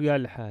 اكون قاعد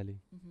لحالي،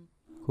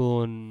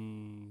 اكون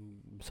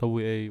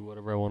مسوي اي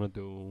whatever I want to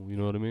do, you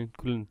know what I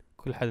mean.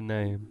 كل حد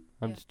نايم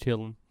I'm just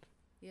chilling.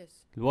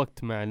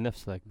 الوقت مع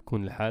نفسك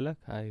بكون لحالك،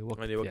 هاي وقت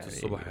يعني وقت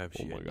الصبح اهم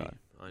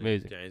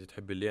شيء يعني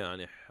تحب الليل.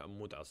 انا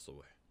اموت على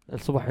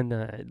الصبح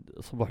عندنا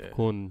الصبح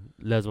بكون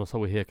لازم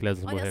اسوي هيك،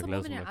 لازم اسوي هيك،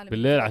 لازم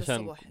بالليل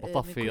عشان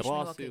بطفي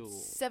راسي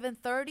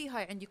 7:30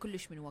 هاي عندي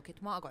كلش من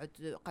وقت، ما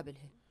اقعد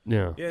قبلها.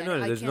 no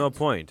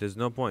there's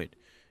no point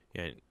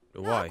يعني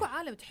why اكو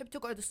عالم تحب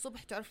تقعد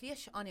الصبح. تعرف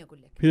ليش؟ انا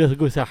اقول لك في ناس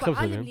تقول الساعه 5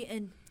 عالم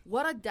لان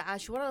ورا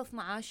 11 ورا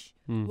 12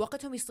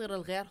 وقتهم يصير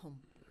لغيرهم،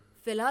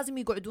 فلازم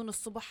يقعدون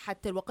الصبح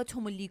حتى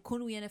وقتهم اللي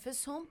يكونوا ويا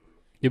نفسهم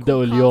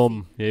يبدأ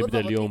اليوم.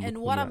 لأن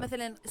ورا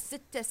مثلا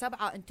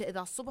 6-7 انت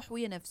اذا الصبح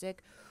ويا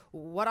نفسك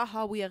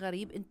وراها ويا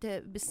غريب،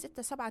 انت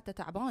بال6-7 انت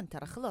تعبان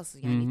ترى خلص،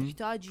 يعني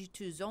تحتاج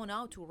to zone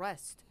out to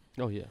rest.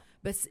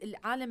 بس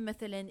العالم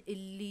مثلا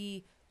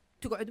اللي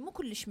تقعد مو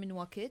كلش من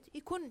وقت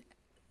يكون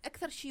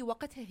اكثر شيء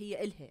وقتها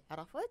هي إلها.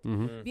 عرفت؟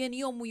 بين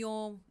يوم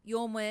ويوم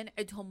يومين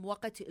عندهم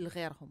وقت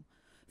لغيرهم،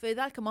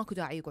 فلذلك ماكو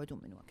داعي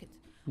يقعدون من وقت.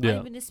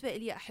 أنا بالنسبة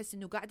لي أحس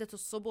إنه قعدة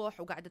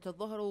الصبح وقعدة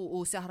الظهر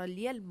وسهر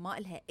الليل ما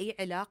لها أي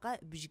علاقة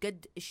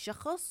بجد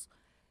الشخص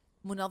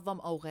منظم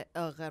أو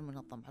غير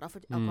منظم.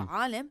 عرفت؟ أكو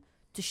عالم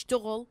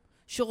تشتغل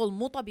شغل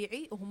مو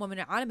طبيعي، وهم من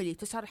العالم اللي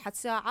تسهر لحد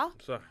ساعة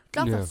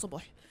 3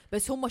 الصبح،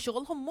 بس هم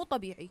شغلهم مو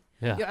طبيعي.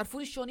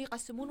 يعرفون شلون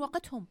يقسمون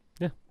وقتهم.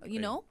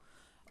 you know.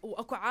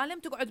 واكو عالم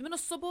تقعد من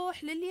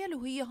الصبح لليل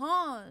وهي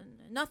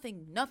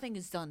nothing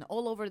is done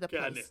all over the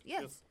place.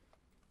 yes.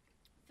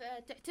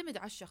 فتعتمد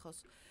على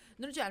الشخص.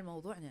 نرجع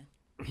لموضوعنا.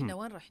 احنا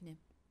وين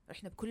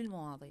رحنا بكل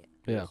المواضيع.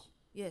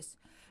 yes.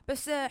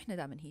 بس احنا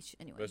دائما هيك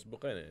anyway. بس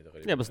بقينا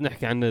تقريبا. بس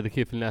نحكي عن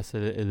كيف الناس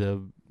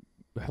اذا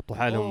بيحطوا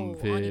حالهم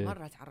في. أنا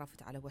مرة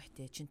تعرفت على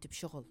وحدة كنت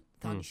بشغل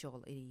ثاني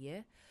شغل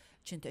إلي،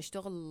 كنت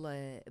أشتغل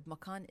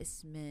بمكان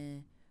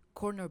اسمه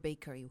كورنر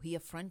بيكري، وهي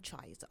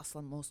فرانشايز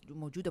أصلا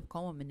موجودة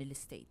بكون من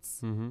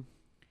الستيتس.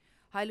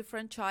 هاي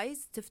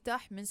الفرانشايز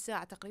تفتح من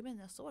ساعة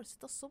تقريبا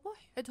 6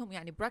 الصبح. عندهم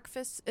يعني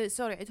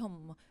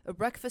عندهم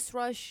بريكفاست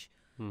رش،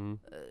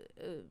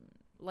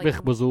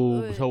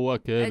 بيخبزوا بسووا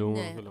أكل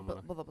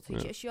بالضبط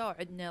هيك أشياء.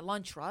 وعندنا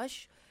لانش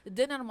رش.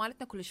 الدينر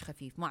مالتنا كلش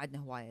خفيف، ما عندنا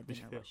هواية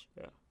دينر رش،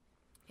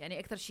 يعني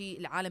أكثر شيء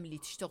العالم اللي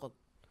تشتغل.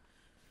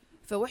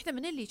 فوحدة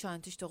من اللي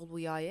كانت تشتغل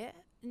وياي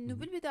إنه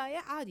بالبداية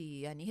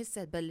عادي، يعني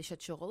هسه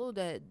بلشت شغل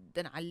ودا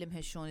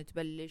نعلمها شلون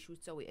تبلش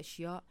وتسوي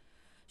أشياء.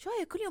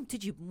 شوية كل يوم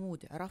تجي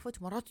بمود.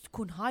 عرفت؟ مرات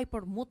تكون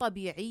هايبر مو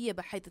طبيعية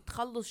بحيث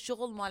تخلص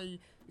شغل مال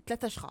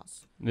 3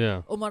 أشخاص.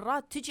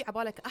 ومرات تجي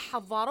عبالك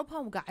أحد ضاربها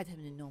ومقعدها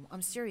من النوم.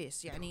 I'm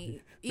serious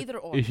يعني either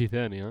or. إشي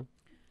ثاني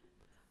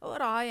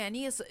ورا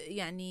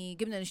يعني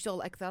قمنا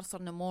نشتغل أكثر،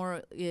 صرنا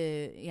more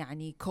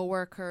يعني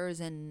coworkers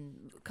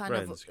and kind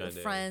of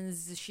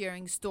friends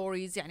sharing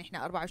stories. يعني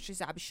إحنا 24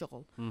 ساعة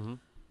بالشغل.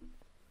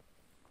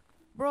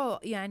 برو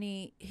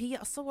يعني هي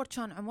أتصور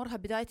كان عمرها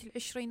بداية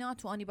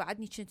العشرينات وأني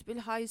بعدني كنت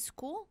بالهاي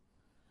سكول،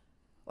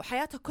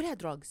 وحياتها كلها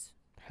دراجز.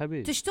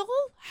 حبيب تشتغل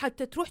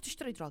حتى تروح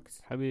تشتري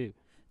دراجز. حبيب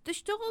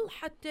تشتغل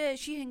حتى she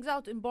hangs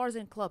out in bars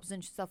and clubs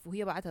and stuff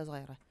وهي بعدها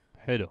صغيرة.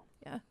 حلو.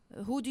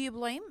 who do you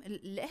blame؟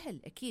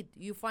 الأهل أكيد.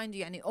 you find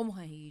يعني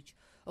أمها هيج،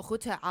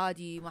 أختها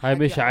عادي، ما هاي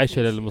مش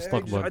عايشة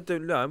للمستقبل حتى.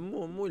 لا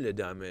مو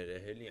لدعم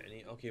الأهل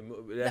يعني. أوكي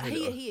لا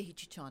هي هيك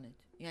كانت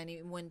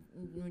يعني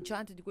من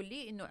كانت تقول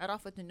لي إنه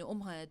عرفت إنه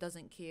أمها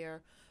doesn't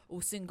care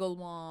وسنجل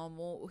مام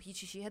وهيك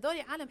شيء. هذول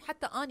عالم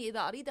حتى أنا إذا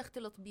أريد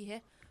أختلط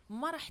بيها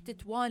ما راح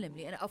تتوالم،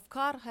 لأن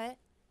أفكارها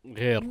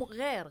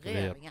غير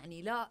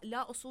يعني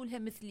لا أصولها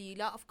مثلي،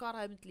 لا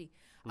أفكارها مثلي.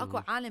 أكو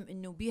عالم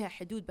إنه بيها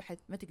حدود بحيث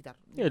ما تقدر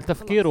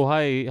التفكير،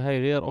 وهاي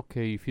غير.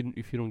 أوكي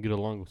if you don't get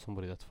along with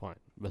somebody that's fine.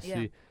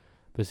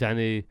 بس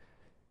يعني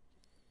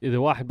إذا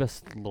واحد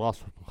بس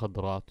راسه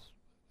مخدرات،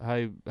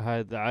 هاي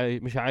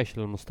مش عايش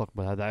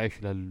للمستقبل، هذا عايش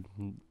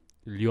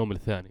لليوم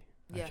الثاني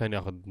عشان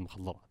ياخذ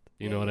مخدرات.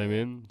 you know what I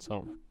mean.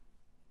 So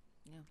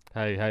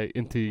هاي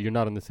انت you're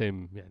not in the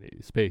same يعني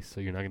space, so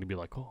you're not going to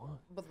be like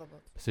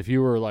بالضبط. But if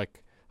you were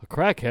like a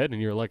crackhead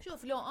and you're like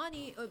شوف لو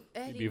اني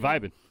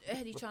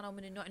اهلي كانوا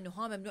من النوع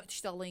انه ممنوع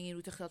تشتغلين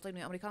وتختلطين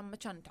ويا امريكان، ما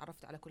كان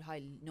تعرفت على كل هاي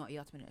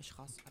النوعيات من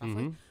الاشخاص.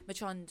 عرفت؟ ما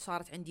كان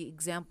صارت عندي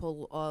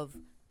example of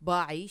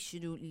باعي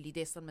شنو اللي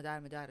يصير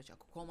مدارج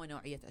اكو كوما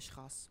نوعية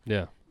اشخاص.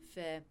 ف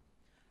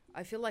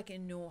I feel like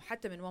إنه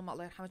حتى من ماما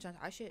الله يرحمها كانت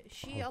عايشة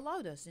she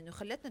allowed us إنه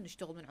خلتنا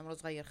نشتغل من عمر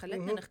صغير،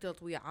 خلتنا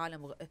نختلط ويا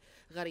عالم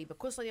غريبة.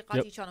 كل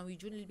صديقاتي كانوا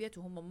يجون البيت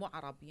وهم مو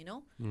عرب you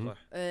know.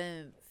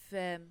 ف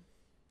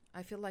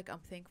I feel like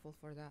I'm thankful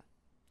for that.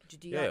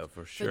 جديات. Yeah,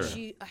 for sure.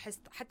 فشي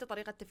أحس حتى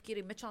طريقة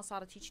تفكيري ما كان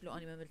صارت هيك لو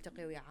أنا ما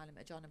ملتقي ويا عالم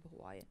أجانب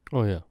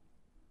هواية.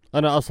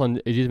 أنا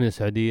أصلاً جيت من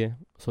السعودية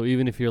so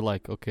even if you're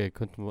like okay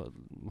كنت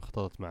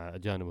مختلط مع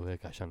أجانب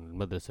وهيك عشان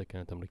المدرسة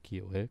كانت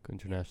أمريكية وهيك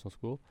international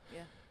school.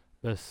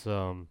 بس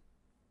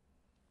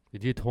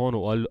جيت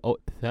هون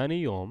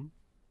ثاني يوم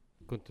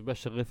كنت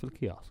بشتغل في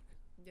الكياسك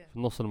في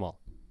نص المال.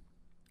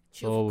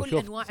 شوف كل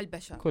انواع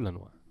البشر،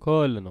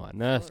 كل انواع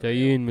ناس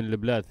جايين من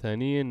البلاد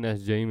ثانيين،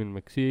 ناس جايين من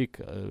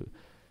المكسيك،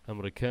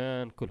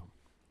 امريكان، كلهم.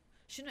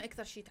 شنو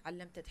اكثر شيء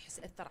تعلمته تحس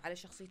اثر على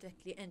شخصيتك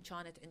لان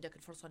كانت عندك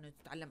الفرصه انه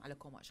تتعلم على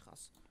كوم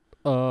اشخاص؟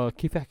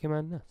 كيف احكي مع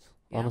الناس،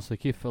 انا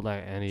كيف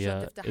يعني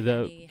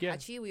اذا يعني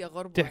حكي ويا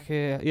غرب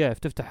تحكي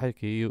تفتح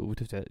حكي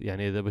وتفتح،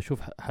 يعني اذا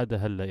بشوف حدا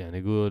هلا يعني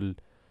يقول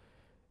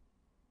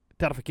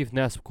تعرف كيف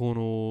ناس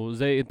بيكونوا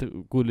زي انت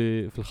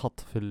تقولي في الخط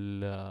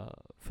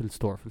في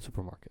الستور في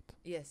السوبر ماركت.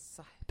 يس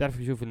صح. تعرف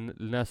يشوف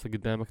الناس اللي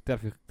قدامك،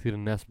 تعرف كثير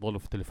الناس بضلوا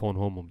في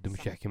تليفونهم وبدهم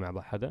مش يحكي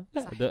مع حدا.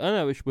 لا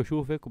انا مش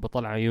بشوفك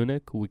وبطلع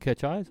عيونك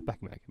وكاتش ايز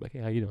بحكي معك، بحكي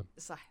هاي دون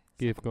صح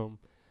كيفكم،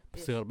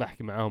 بصير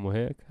بحكي معاهم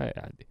وهيك. هاي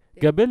عادي.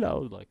 قبل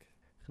او لايك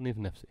خليني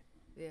في نفسي.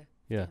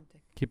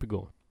 keep it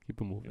going, keep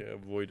it moving.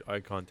 Avoid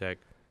eye contact.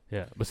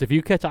 But if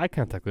you catch eye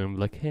contact with them,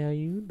 like, hey, how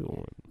you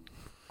doing?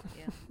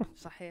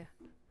 صحيح.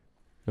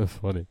 That's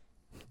funny.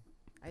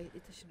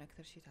 انت شنو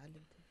اكثر شيء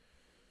تعلمته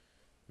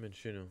من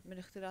شنو؟ من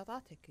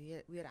اختلاطاتك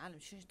ويا العالم؟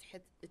 شنو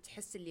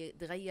تحس اللي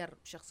تغير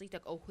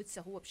بشخصيتك او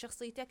هسه هو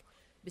بشخصيتك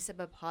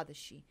بسبب هذا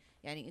الشيء؟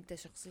 يعني انت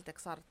شخصيتك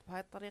صارت بهاي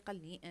الطريقه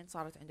اللي انت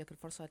صارت عندك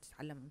الفرصه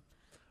تتعلم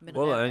من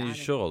والله يعني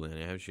الشغل،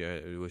 يعني اهم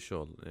شيء هو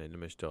الشغل. يعني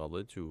لما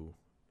اشتغلت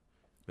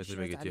مثل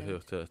ما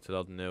قلت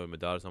اختلاطنا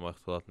والمدارس ما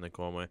اختلاطنا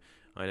كوما.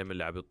 انا لما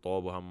لعبت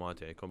الطوب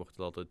وهمات يعني كوما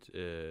اختلاطت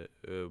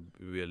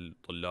ويا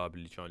الطلاب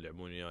اللي كانوا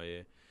يلعبون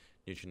وياي.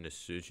 كنا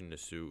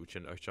السوق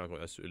كان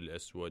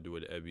الاسود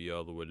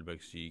والابيض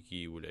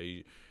والمكسيكي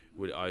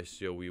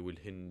والاسيوي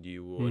والهندي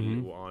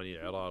واني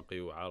العراقي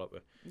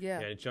وعرب.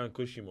 يعني كان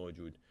كل شيء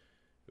موجود.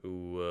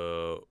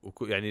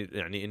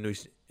 يعني انه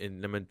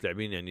لما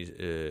تلعبين يعني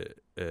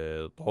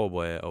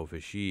طوبه او في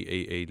شيء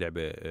اي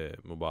لعبه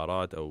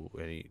مباراه او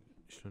يعني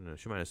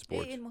شو معنى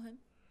سبورت؟ اي المهم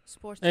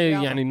سبورت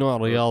يعني نوع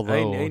رياضه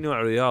اي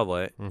نوع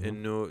رياضه.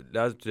 انه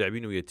لازم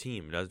تلعبين ويا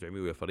تيم، لازم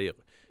تلعبين ويا فريق.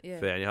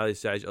 فيعني هذا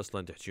يساعد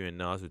اصلا تحكي ويا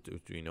الناس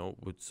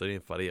وتصيرين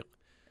فريق.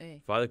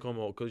 فهذا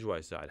كل شوي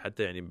يساعد.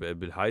 حتى يعني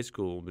بالهاي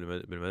سكول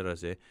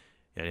بالمدرسه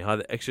يعني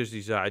هذا اكثر شيء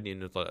يساعدني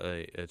انه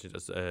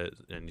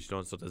يعني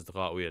شلون صرت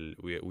اصدقاء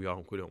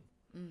وياهم كلهم.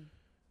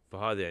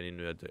 فهذا يعني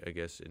انه I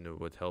guess انه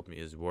what helped me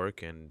is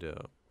work and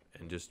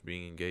just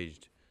being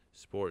engaged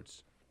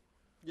sports.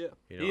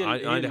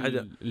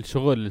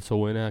 الشغل اللي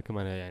سويناه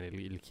كمان يعني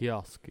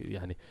الكياسك،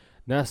 يعني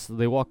ناس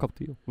they walk up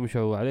to you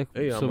ومشوا عليك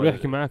يصير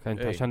يحكي معك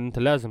انت عشان انت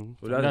لازم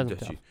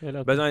تحكي.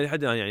 بس انا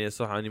لحد الان يعني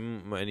الصراحه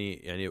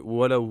يعني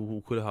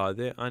ولو كل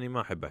هذا انا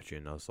ما احب احكي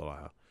الناس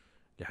صراحه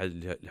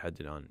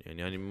لحد الان.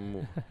 يعني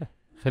مو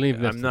خليني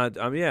بنفسي.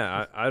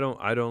 I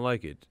don't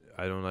like it.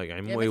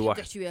 يعني مو اي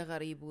واحد تحكي ويا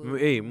غريب مو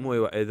اي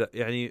واحد.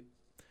 يعني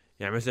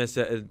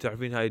مثلا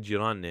تعرفين هاي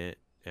جيراننا،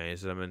 يعني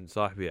لما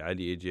صاحبي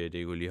علي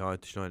يجي يقول لي ها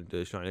انت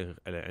شلون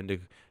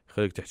عندك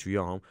خلق تحكي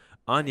وياهم.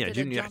 انا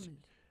يعجبني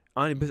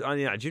انا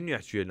يعجبني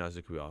احكي ويا الناس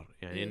الكبار.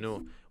 يعني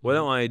انه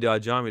ولو انا دا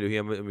جامل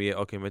وهي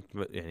اوكي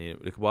يعني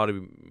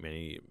الكبار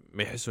يعني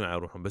ما يحسون على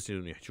روحهم بس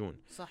انه يحجون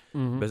صح.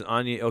 بس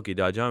اني اوكي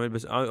دا جامل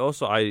بس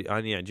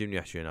انا يعجبني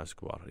احكي ويا ناس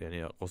كبار.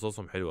 يعني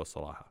قصصهم حلوه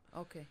الصراحه.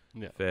 اوكي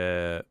ف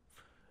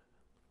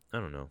I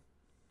don't know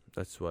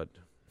that's what.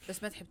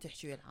 بس ما تحب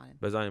تحكي ويا العالم.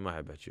 بس انا ما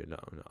احب احكي.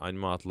 لا انا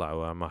ما اطلع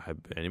وما احب.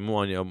 يعني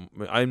مو اني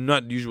I'm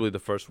not usually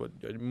the first one.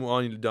 يعني مو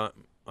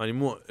اني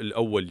مو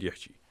الاول اللي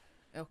يحكي.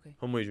 اوكي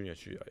هم يجون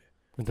يحكي وياي.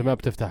 انت ما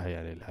بتفتح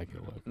يعني الحكي؟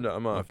 لا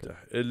ما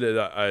افتح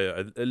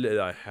الا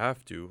اذا I have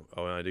to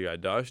او انا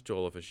قاعد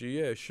اشتغل في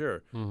شيء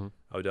sure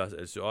او دا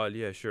اسال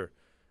سؤال sure.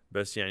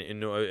 بس يعني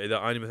انه اذا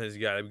انا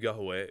مثلا قاعد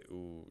بقهوه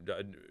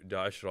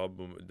ودا اشرب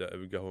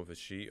بقهوه في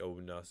الشيء او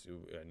الناس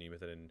يعني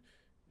مثلا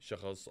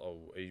شخص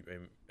او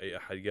اي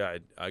احد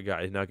قاعد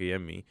هناك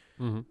يمي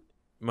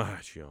ما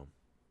احكي يوم.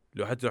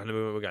 لو حتى احنا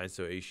ما قاعد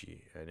نسوي اي شيء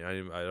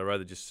يعني I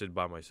rather just sit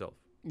by myself.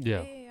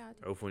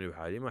 عوفوني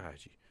بحالي ما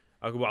احكي.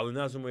 اكو بعض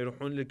الناس هم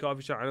يروحون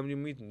للكافي شاپ على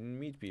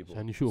 100 people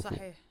عشان يشوفوا.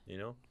 صحيح.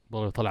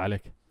 ضل يطلع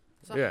عليك.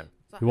 صح. أنا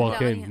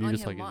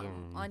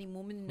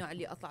مو من النوع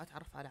اللي اطلع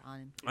اتعرف على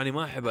عالم. انا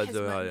ما احب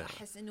اسوي هذا.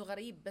 احس انه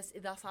غريب. بس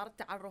اذا صار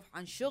التعرف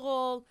عن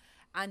شغل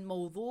عن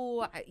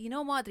موضوع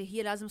ما ادري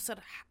هي لازم تصير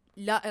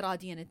لا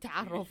اراديا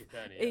التعرف.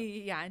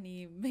 اي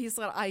يعني ما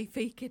يصير اي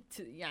فيكت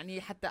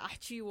يعني حتى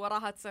احكي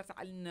وراها تصير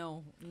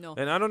نو and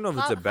I don't know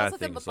if it's a bad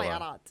thing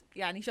بالطيارات.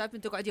 يعني شايف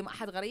انت تقعدي مع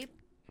احد غريب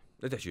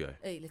لا تحكي وياه.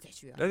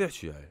 لا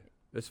تحكي وياه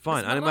بس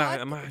فاين. انا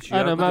ما احكي.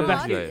 انا ما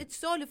بحكي.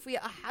 تسولف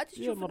ويا احد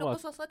تشوف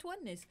قصص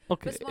تونس.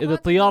 اوكي اذا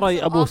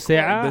الطياره ابو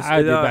ساعه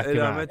عادي بحكي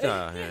معك. متى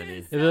يعني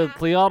اذا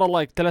الطياره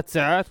لايك 3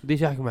 ساعات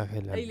بديش احكي معك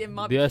الحين.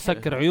 بدي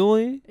اسكر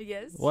عيوني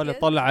ولا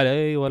طلع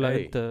علي ولا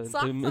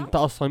انت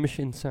اصلا مش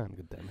انسان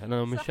قدامي.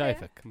 انا مش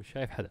شايفك مش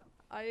شايف حدا.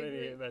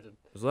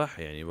 صح.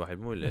 يعني واحد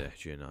مو اللي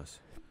يحكي ناس.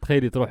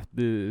 تخيلي تروح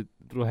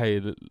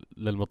هي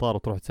للمطار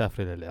وتروح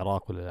تسافر الى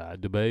العراق ولا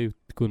دبي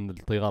وتكون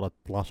الطياره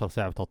 12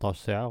 ساعه 13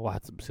 ساعه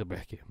واحد بيصير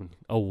بيحكي من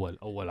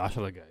اول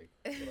 10 دقائق.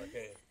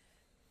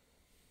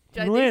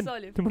 جاي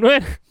يسولف من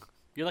وين؟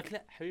 يقول لك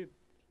لا حبيبي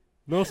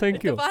نو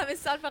ثانك يو. فاهم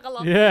السالفه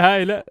غلط. يا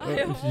هاي لا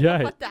مش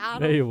جاي.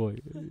 التعارف. لا يا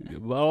بوي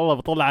والله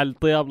بطلع على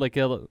الطياب لك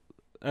يا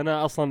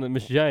انا اصلا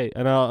مش جاي،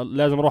 انا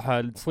لازم اروح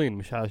على الصين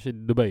مش على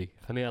دبي،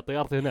 خليني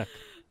طيارتي هناك.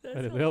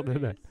 انا طيارتي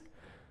هناك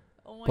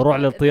بروح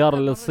للطياره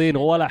للصين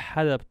ولا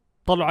حدا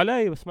طلعوا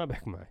علي بس ما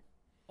بيحكوا معي.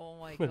 او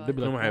ماي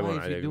جاد هم حيبون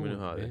عليك من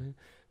هذا.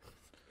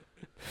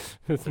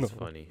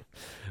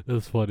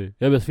 It's funny.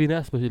 يا بس في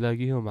ناس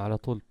بلاقيهم على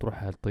طول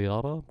تروح على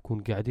الطيارة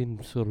بكون قاعدين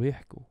بصيروا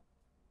يحكوا.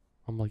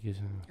 الله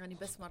يجزاهم. يعني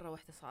بس مرة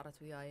واحدة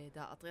صارت وياي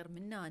دا أطير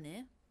من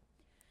هنا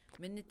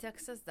من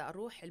تكساس دا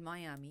أروح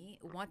الميامي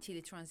وما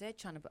تيلي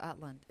ترانزيت كان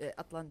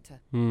بأتلانتا.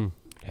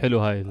 حلو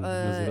هاي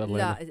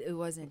لا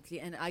it wasn't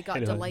لأن I got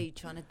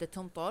delayed كانت دا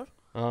تمطر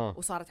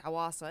وصارت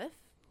عواصف.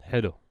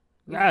 حلو.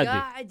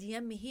 قاعد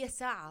يمي هي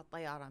ساعة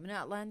الطيارة من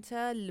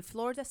أتلانتا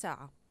لفلوريدا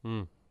ساعة.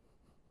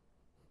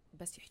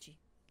 بس يحكي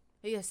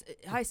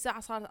هاي الساعة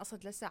صارت أصلا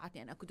 3 ساعات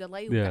يعني أكو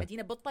ديلي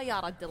وقاعدين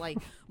بالطيارة الديلي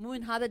مو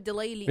من هذا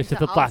الديلي اللي أنت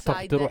تطلع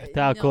تروح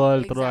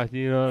تاكل تروح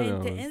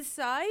أنت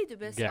إنسايد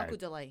بس أكو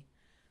ديلي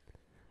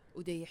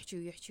وده يحكي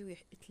ويحكي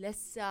 3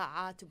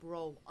 ساعات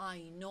برو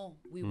I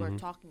know we were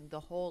talking the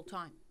whole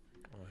time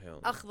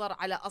أخضر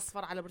على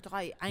أصفر على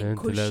برتقالي عن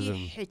كل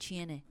شيء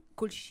حكينا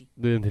كل شيء.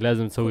 انت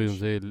لازم تسوي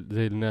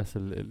زي الناس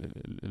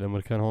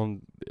الامريكان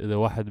هون اذا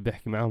واحد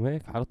بيحكي معهم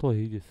هيك على طول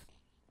يجي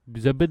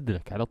بيزبد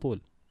لك على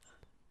طول.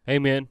 Hey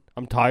man,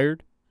 I'm tired.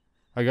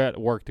 I got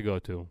work to go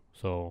to,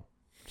 so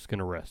I'm just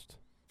gonna rest.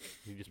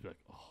 You just be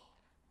like, oh.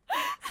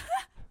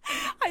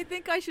 I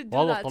think I should do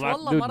that.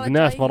 والله مرة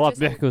الناس مرات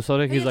بيحكوا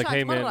صار هيك like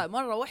hey man.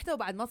 مرة واحدة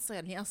وبعد ما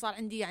تصير هي صار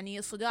عندي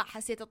يعني صداع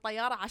حسيت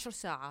الطيارة 10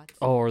 ساعات.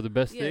 Oh, or the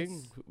best thing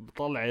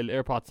بطلع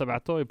الإيربودز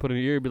تبعته you put in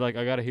your ear be like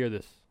I gotta hear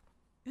this.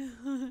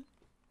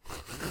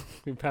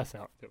 You pass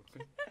out.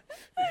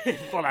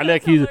 طلع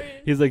عليك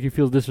he's like he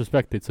feels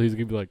disrespected so he's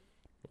gonna be like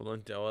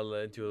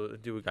والله انت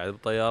قاعد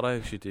بالطياره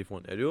يمشي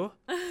تليفون الو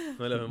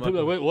ولا ما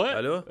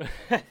الو I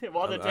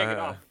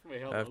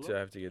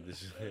have to get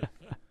this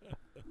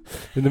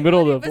in the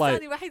middle of the flight.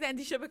 بس أنا وحيدة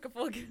عندي شبكة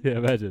فوق. Yeah,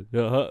 imagine.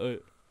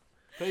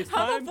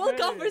 Have a full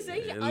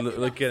conversation.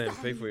 Look at him,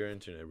 pay for your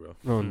internet, bro.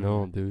 Oh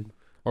no, dude.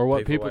 Or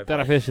what people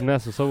تعرف ايش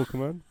الناس يسووا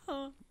كمان؟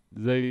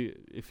 زي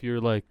if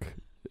you're like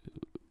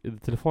إذا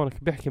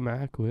تليفونك بيحكي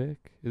معك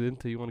وهيك إذا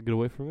أنت you want to get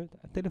away from it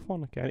على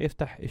تليفونك يعني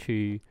افتح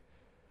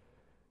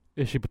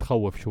إشي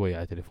بتخوف شوي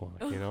على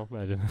تليفونك you know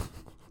imagine.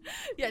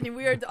 يعني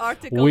weird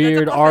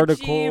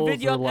articles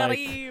فيديو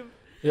غريب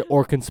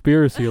or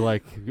conspiracy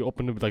like you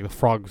open it like the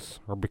frogs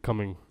are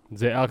becoming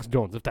زي Alex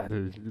Jones افتح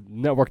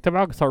النتورك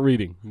تبعك start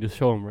reading you just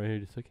show him right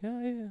here just like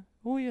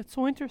yeah oh yeah it's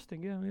so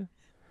interesting yeah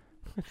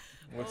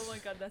oh my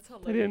god that's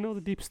hilarious. I didn't know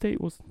the deep state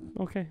was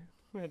okay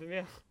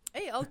yeah.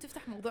 اي او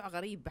تفتح موضوع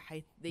غريب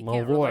بحيث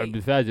موضوع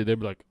بفاجئ they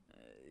be like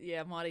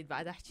يا ما اريد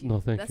بعد احكي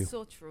no thank that's you.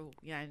 so true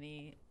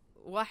يعني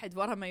واحد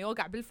ورا ما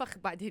يوقع بالفخ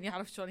بعدين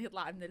يعرف شلون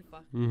يطلع من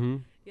الفخ.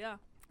 yeah.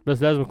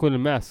 بس لازم يكون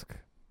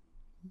الماسك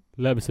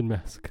لابس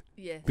الماسك.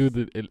 yes.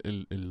 dude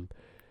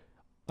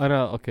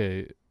انا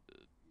اوكي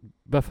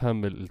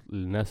بفهم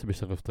الناس اللي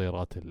بيشتغلوا في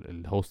طيارات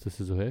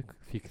الهوستسز وهيك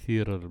في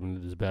كثير من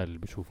الزبال اللي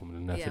بشوفهم من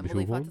الناس اللي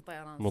بيشوفهم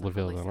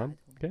مضيفات الطيران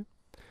اوكي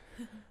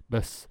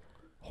بس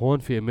هون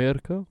في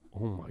أمريكا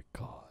oh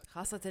my god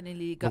خاصة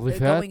اللي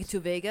going to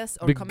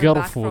Vegas or coming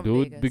back from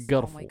Vegas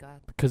بيقرفوا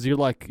because you're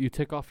like you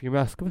take off your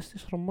mask بس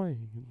تشرب مي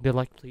they're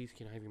like please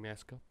can I have your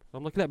mask up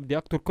I'm like لا بدي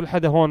أقتل كل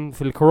حدا هون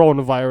في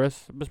الكورونا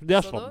فيروس بس بدي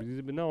أشرب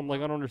no I'm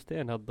like I don't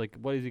understand how like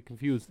why is he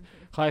confused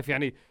خايف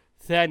يعني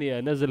ثانية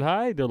نزل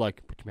هاي they're like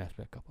put your mask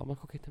back up I'm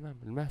like okay تمام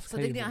الماسك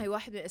صدقني هاي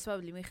واحد من الأسباب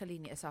اللي ما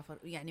يخليني أسافر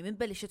يعني من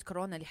بلشت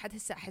كورونا لحد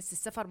هسه أحس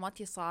السفر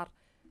مالتي صار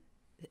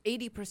 80%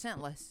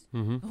 less.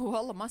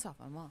 والله ما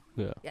سافر ما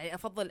يعني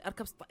أفضل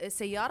أركب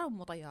سيارة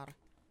ومو طيارة.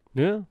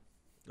 Yeah.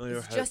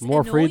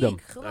 more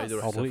freedom.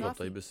 أروح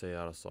طيب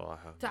السيارة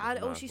الصراحة. تعال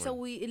أول شيء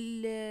سوي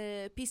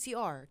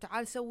PCR.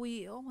 تعال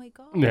سوي oh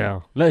my god.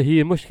 لا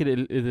هي مشكلة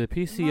إذا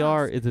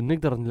PCR إذا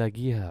نقدر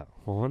نلاقيها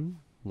هون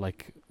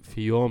like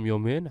في يوم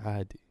يومين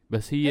عادي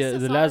بس هي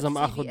إذا لازم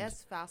أخذ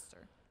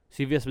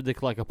CVS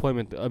بدك like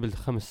appointment قبل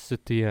 5-6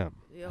 أيام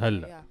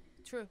هلا.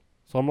 True.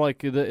 So I'm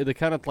like إذا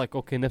كانت like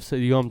okay نفس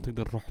اليوم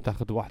تقدر تروح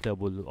تأخذ واحدة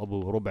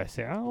أبو ربع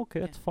ساعة okay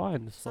that's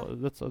fine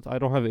that's I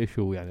don't have an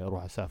issue يعني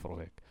أروح أسافر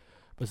وهيك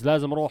بس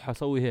لازم أروح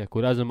أسوي هيك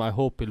ولازم I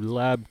hope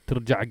اللاب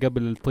ترجع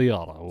قبل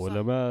الطيارة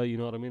ولا ما you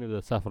know what I mean إذا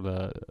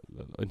سافر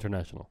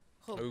international.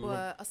 خب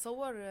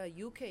أصور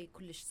UK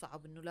كلش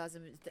صعب إنه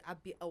لازم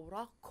تعبي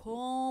أوراق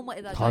كوما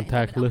إذا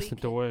contact list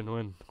أنت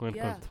وين كنت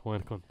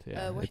واحدة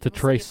من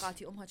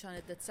صديقاتي أمها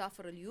كانت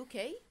تسافر الUK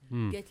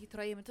قالت لي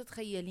ترى ما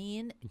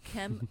تتخيلين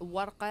كم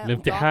ورقة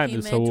الامتحان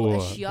اللي سووها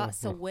وأشياء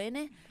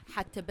سوينه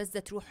حتى بس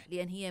تروح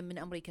لأن هي من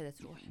أمريكا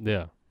تروح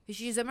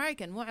she's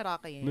American مو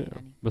عراقية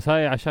يعني بس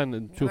هاي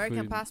عشان تشوف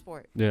American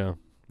passport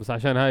بس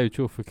عشان هاي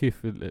تشوف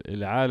كيف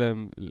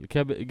العالم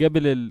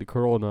قبل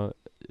الكورونا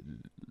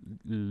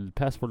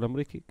الباسبورت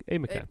الامريكي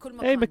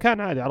اي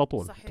مكان عادي على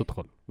طول صحيح.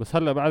 تدخل بس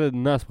هلا بعد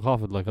الناس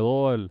بخافت لك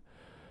هذول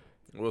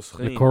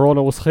وسخين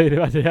الكورونا وسخين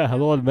بعد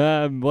هذول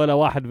ما ولا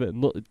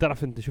واحد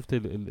تعرف انت شفت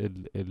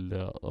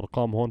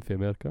الارقام هون في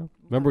امريكا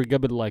remember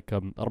قبل like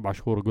 4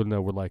 شهور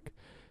قلنا we're like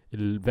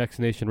the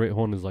vaccination rate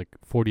هون is like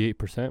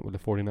 48% ولا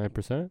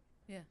 49%.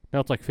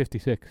 now it's like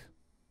 56.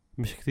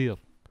 مش كثير.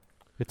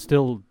 it's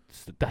still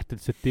تحت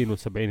 60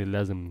 و70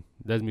 اللي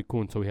لازم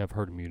يكون so we have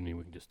herd immunity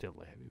we can just still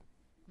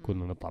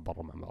كلنا نطلع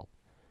برا مع بعض.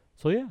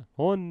 so yeah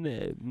هون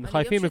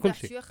خايفين من كل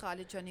شيء. الشيخ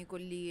خالد كان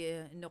يقول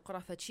لي انه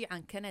قرأت شيء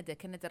عن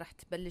كندا راح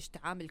تبلش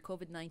تعامل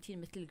كوفيد 19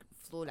 مثل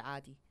الفلو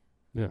العادي.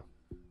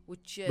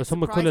 بس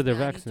هم كل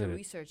their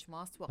vaccinated. research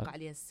ما اتوقع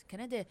عليه.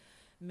 كندا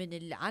من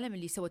العالم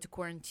اللي سوت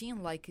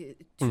كورنتين like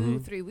 2-3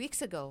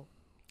 weeks ago.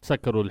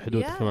 سكروا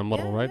الحدود كمان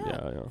مرة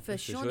right.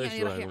 فشلون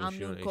يعني راح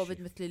يعاملون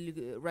كوفيد مثل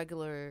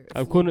الريجولر؟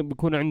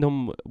 بيكون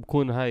عندهم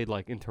هاي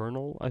like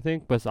internal I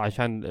think بس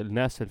عشان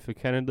الناس اللي في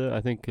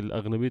كندا I think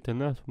الأغلبية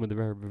الناس هم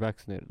they're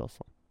vaccinated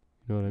أصلا.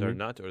 they're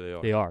not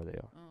or they are. they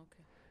are.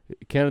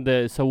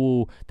 كندا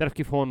سووا تعرف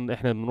كيف هون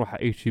إحنا بنروح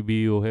على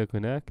HEB وهيك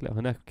هناك لا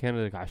هناك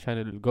كندا عشان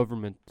ال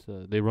government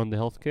they run the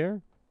healthcare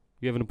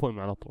you have an appointment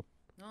على طول.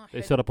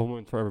 they set up an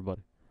appointment for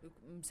everybody.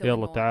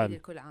 يلا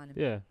تعال.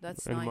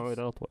 that's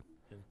nice.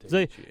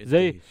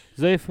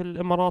 زي في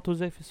الامارات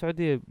وزي في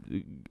السعوديه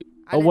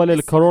اول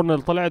الكورونا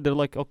اللي طلع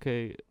they're like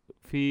اوكي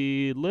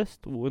في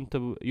ليست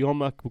وانت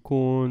يومك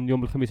بيكون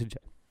يوم الخميس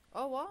الجاي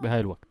بهاي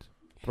الوقت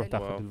تروح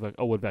تاخذ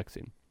اول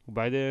فاكسين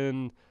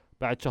وبعدين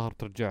بعد شهر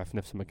ترجع في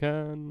نفس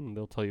المكان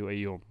they'll tell you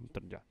اي يوم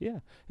ترجع.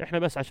 احنا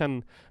بس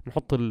عشان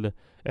نحط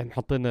احنا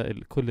حطينا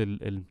كل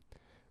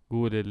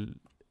قول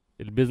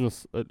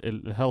البزنس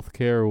الهيلث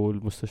كير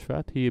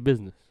والمستشفيات هي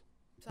بزنس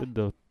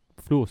بده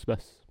فلوس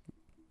بس.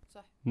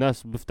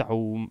 ناس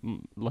بيفتحوا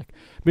like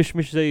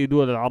مش زي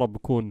دول العرب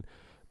بيكون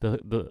the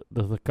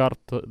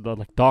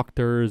like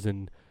doctors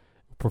and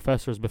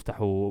professors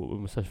بيفتحوا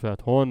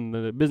مستشفيات.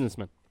 هون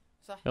businessmen.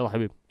 صح يلا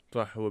حبيب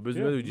صح هو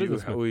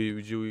businessman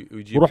ويجيب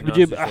ويروح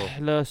بيجيب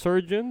احلى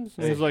surgeons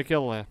he's like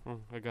يلا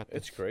I got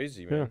it's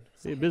crazy man.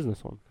 it's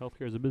business one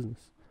healthcare is a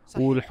business.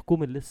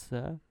 والحكومة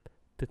لسه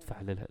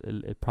تدفع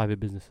private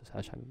businesses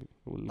عشان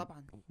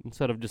طبعا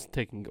instead of just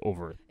taking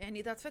over. يعني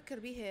إذا تفكر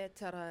بيها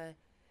ترى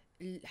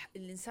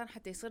الإنسان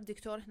حتى يصير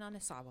دكتور هنا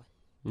صعبة.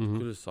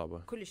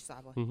 كلش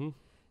صعبة.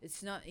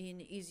 It's not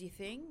an easy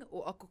thing.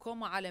 وأكو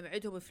كوما عالم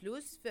عندهم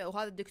فلوس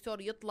وهذا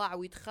الدكتور يطلع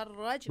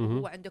ويتخرج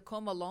وهو عنده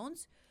كوما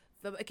لونز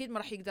فأكيد ما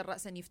راح يقدر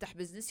رأسا يفتح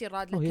بزنس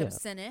يراد له كم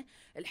سنة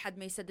لحد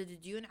ما يسدد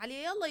الديون عليه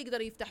يلا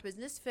يقدر يفتح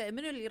بزنس.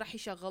 فمنو اللي راح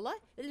يشغله؟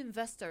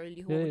 الانفستر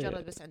اللي هو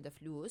مجرد بس عنده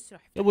فلوس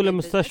راح يبغى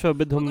المستشفى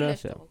بدهم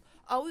ناس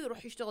أو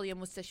يروح يشتغل يا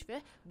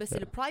مستشفى. بس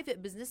البرايفت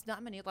بزنس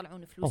دائما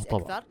يطلعون فلوس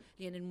أكثر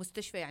لأن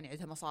المستشفى يعني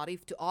عندها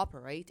مصاريف to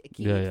operate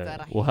أكيد.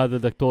 وهذا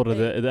الدكتور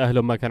إذا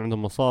أهله ما كان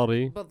عندهم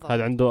مصاري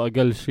هذا عنده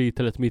أقل شيء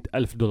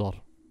 $300,000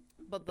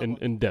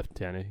 in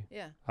debt يعني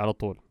على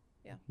طول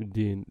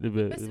الدين.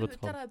 بس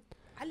ترى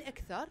على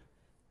الأكثر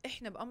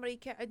إحنا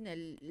بأمريكا عندنا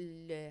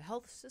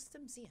الهيلث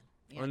سيستم زين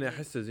يعني أنا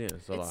أحسه زين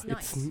صراحة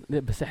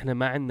بس إحنا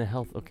ما عندنا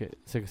هيلث أوكي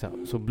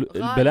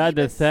البلاد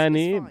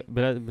الثاني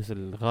بلاد بس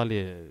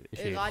الغالية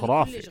شيء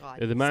خرافي.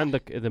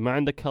 إذا ما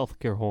عندك health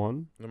care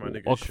هون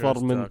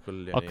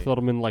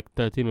أكثر من like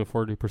 30 or 40%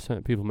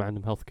 people ما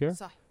عندهم health care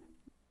صح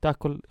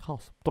تاكل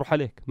خلاص بتروح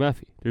عليك ما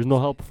في there's no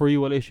help for you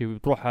ولا شيء.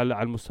 بتروح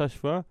على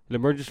المستشفى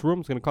emergency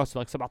room is gonna cost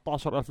like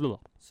 $17,000.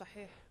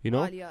 صحيح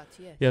غاليات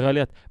يا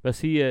غاليات.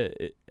 بس هي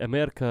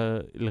أمريكا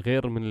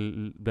الغير من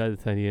البلاد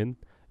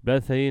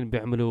الثانيين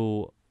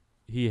بيعملوا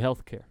هي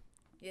health care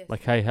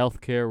like هاي health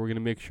care we're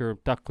gonna make sure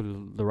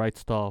بتاكل the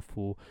right stuff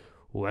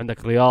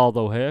وعندك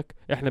رياضة وهيك.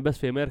 إحنا بس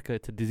في أمريكا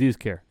it's a disease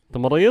care. أنت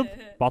مريض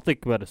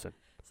بعطيك medicine.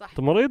 أنت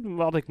مريض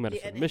بعطيك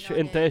medicine مش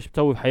أنت إيش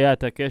بتسوي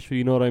بحياتك إيش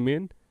you know what I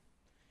mean.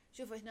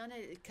 شوف هنا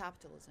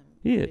الكابيتاليزم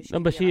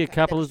بس هي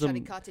كابيتاليزم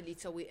الشركات اللي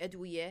تسوي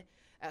أدوية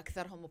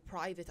أكثرهم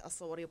برايفت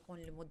أصلا يبقون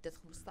لمدة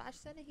 15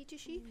 سنة هيجي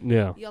شيء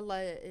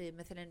يلا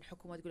مثلا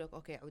الحكومة تقول لك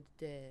أوكي عود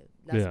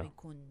لازم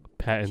يكون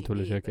patent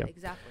ولا شيء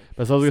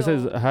بس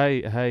قصدي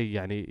هاي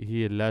يعني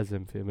هي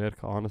اللازم في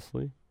أمريكا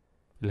honestly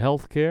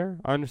الهيلث كير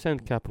I understand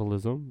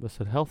capitalism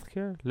بس الهيلث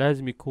كير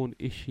لازم يكون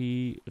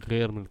إشي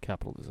غير من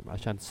الكابيتاليزم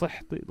عشان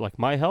صحتي like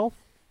my health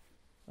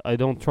I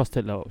don't trust it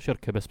لو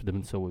شركة بس بدنا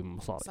نسوي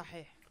مصاري.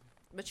 صحيح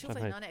بتشوف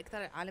هنا أنا أكثر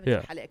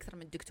العالم على أكثر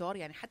من الدكتور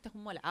يعني حتى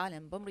هم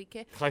العالم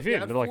بأمريكا خايفين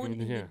يعرفون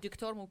إن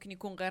الدكتور ممكن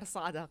يكون غير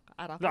صادق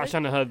عرفت. لا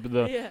عشان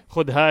هذا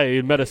خذ هاي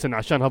الميديسن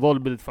عشان هذول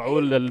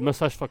بيدفعوا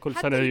للمستشفى كل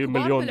سنة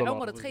 $1,000,000.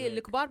 بالعمر تخيل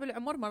الكبار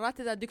بالعمر مرات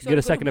إذا الدكتور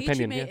يقول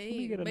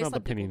ما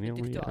يصدقون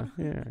الدكتور.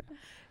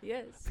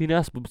 في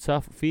ناس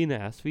بتسافر في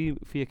ناس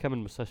في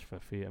كم مستشفى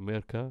في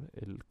أمريكا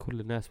كل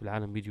الناس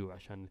بالعالم بيجوا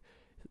عشان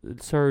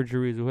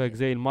السيرجريز وهيك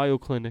زي المايو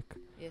كلينيك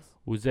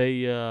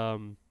وزي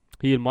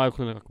هي المايو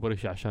كلينيك أكبر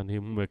شيء عشان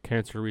هي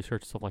cancer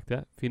research stuff like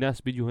that. في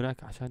ناس بيجوا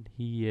هناك عشان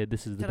هي this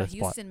is the best spot.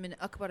 هيوستن من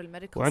أكبر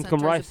الميديكال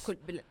وعندكم رايس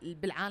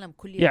بالعالم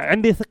كله. يعني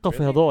عندي ثقة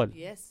في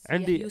هذول.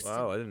 عندي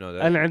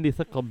أنا عندي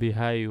ثقة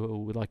بهاي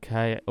like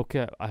هاي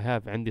أوكي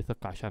عندي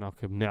ثقة عشان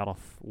أوكي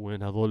بنعرف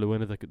وين هذول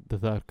وين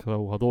التذاكر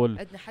وهذول.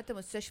 عندنا حتى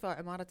مستشفى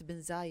عمارة بن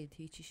زايد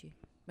هيك شيء.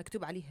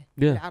 مكتوب عليها Yeah.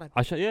 بالعربي.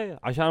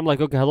 عشان I'm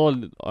like okay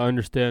هذول I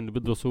understand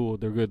بيدرسوا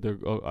they're good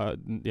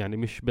يعني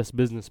مش بس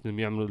business من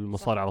يعملوا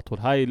المصاري على طول.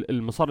 هاي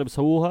المصاري اللي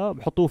بيسووها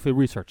بحطوه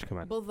في research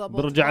كمان.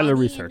 برجع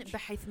له research.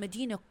 بحيث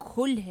مدينة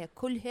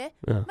كلها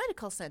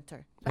medical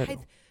center. بحيث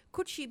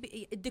كل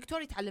شيء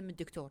الدكتور يتعلم من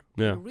الدكتور.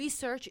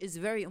 research is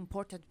very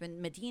important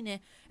من مدينة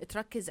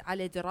تركز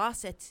على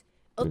دراسة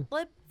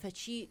الطب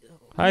فشي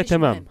هاي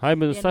تمام. هاي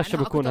المستشفى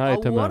بيكون هاي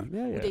تمام.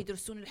 ودا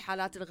يدرسون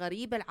الحالات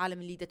الغريبة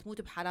العالم اللي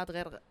تموت بحالات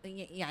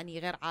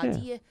غير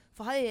عادية.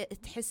 فهاي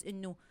تحس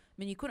إنه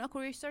من يكون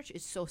أكو research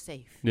is so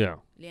safe.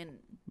 لأن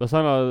بس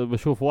أنا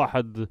بشوف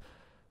واحد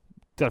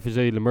تعرف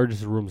زي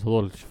الامرجنسي رومز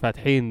هذول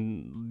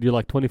فاتحين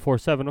you like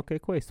 24/7 اوكي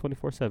كويس 24/7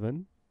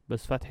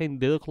 بس فاتحين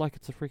they look like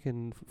it's a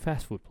freaking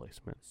fast food place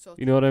man.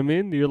 You know what I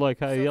mean? You're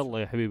like هاي يلا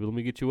يا حبيبي let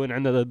me get you in.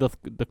 عندنا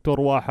دكتور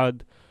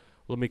واحد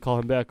let me call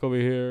him back over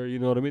here. You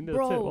know what I mean?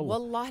 Bro,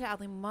 والله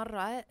العظيم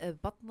مرة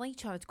بطني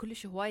كانت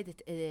كلش هواي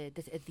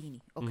تأذيني.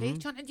 أوكي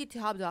كان عندي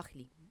التهاب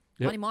داخلي.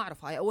 أنا ما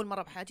أعرف هاي أول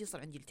مرة بحياتي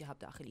صار عندي التهاب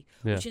داخلي.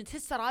 وكنت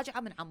هسه راجعة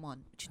من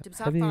عمان. كنت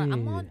مسافرة على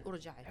عمان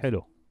ورجعت.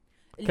 حلو.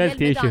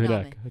 كلتي شيء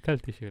هناك.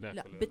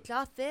 لا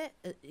ب3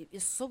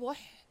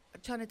 الصبح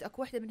كانت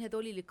أكو واحدة من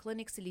هذولي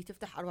الكلينكس اللي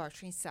تفتح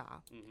 24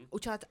 ساعة.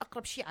 وكانت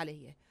أقرب شيء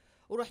علي.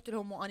 ورحت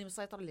لهم وأنا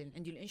مسيطر لأن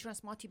عندي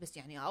الانشورنس مالتي بس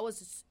يعني I was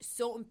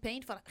so in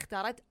pain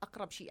فاختارت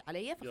أقرب شيء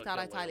علي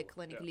فاختارت هاي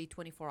الكلينيك اللي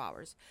 24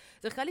 hours.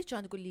 دخلت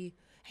كانت تقول لي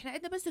إحنا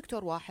عندنا بس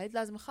دكتور واحد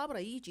لازم الخبرة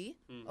يجي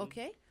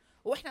أوكي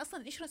وإحنا أصلاً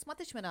الانشورنس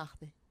مالتش ما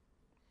ناخذه.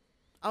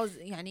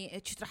 يعني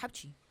كنت راح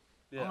أبكي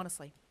أنا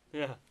صي.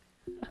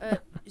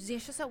 زين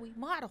شو أسوي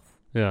ما أعرف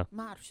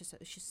ما أعرف شو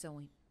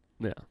أسوي.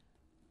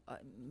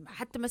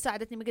 حتى ما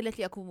ساعدتني ما قالت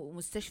لي أكو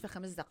مستشفى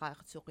 5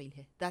 دقائق تسوقي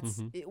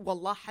لها.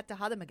 والله حتى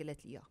هذا ما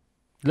قالت لي إياه.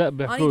 لا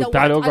بيحكوا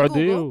تعالوا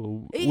اقعدي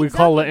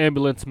ويكول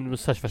امبولانس من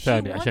مستشفى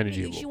ثاني عشان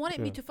يجيبوا. She wanted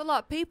me to fill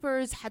out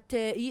papers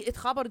حتى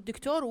يتخابر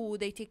الدكتور و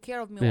they take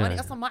care of me. وأنا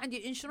أصلا ما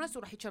عندي انشورنس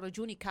وراح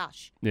يشرجوني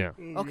كاش.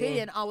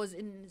 أوكي and I was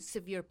in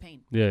severe pain.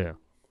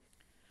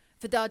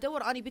 فدا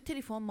أدور أنا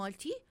بالتليفون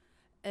مالتي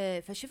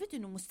فشفت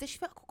إنه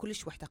مستشفى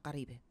كلش وحدة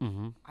قريبة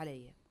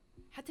علي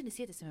حتى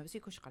نسيت اسمها بس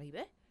يكونش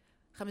قريبة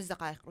 5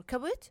 دقائق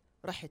ركبت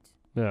رحت.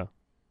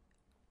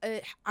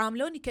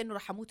 عاملوني كأنه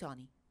راح أموت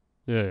أني.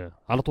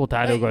 على طول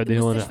تعالي وقعدي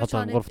هون حتى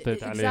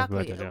غرفتك عليها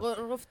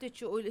غرفتك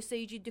ولسه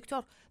يجي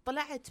الدكتور.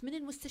 طلعت من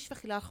المستشفى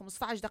خلال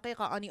 15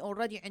 دقيقة أني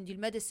أوريدي عندي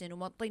الميديسن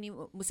ومعطيني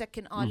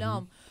مسكن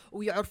آلام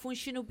ويعرفون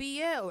شنو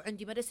بيه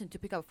وعندي ميديسن to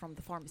pick up from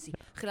the pharmacy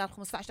خلال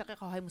 15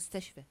 دقيقة. وهاي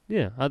مستشفى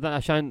هذا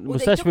عشان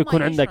المستشفى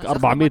يكون عندك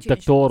 400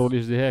 دكتور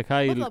وليش زي هيك.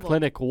 هاي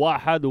الكلينيك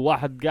وواحد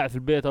قاعد في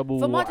البيت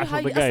أبو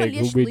 10 دقائق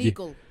هو بيجي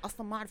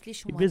أصلا ما أعرف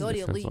ليش هم هذول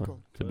illegal.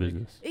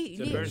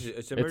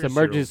 It's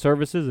emergency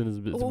services and it's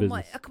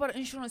business. أكبر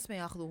insurance ما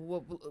ياخذوه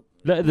هو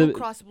لا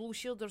كروس بلو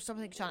شيلد or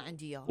something كان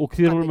عندي إياه.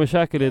 وكثير من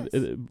المشاكل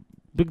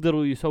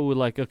بيقدروا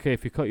يسوي like okay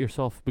if you cut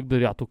yourself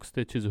بيقدر يعطوك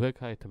stitches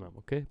وهيك هاي تمام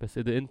اوكي. بس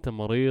إذا أنت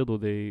مريض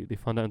وذي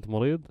find out أنت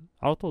مريض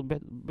على طول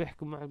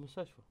بيحكوا مع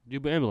المستشفى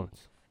جيبوا ambulance.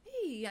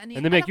 يعني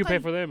and they make you pay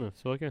for the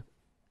ambulance so okay.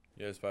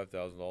 Yes,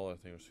 $5,000 I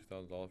think or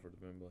 $6,000 for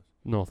the ambulance.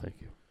 No thank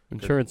you.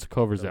 Insurance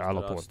covers it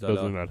على طول.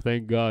 Doesn't matter.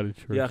 Thank God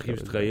insurance. يا أخي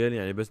تخيل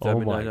يعني بس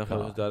تعمل لنا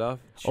 5,000.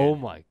 Oh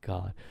my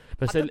God.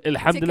 بس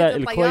الحمد لله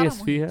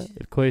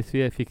الكويس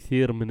فيها في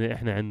كثير من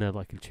إحنا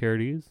عندنا like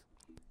charities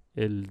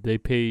they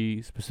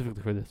pay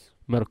specifically for this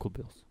medical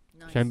bills.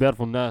 عشان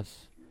بيعرفوا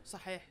الناس.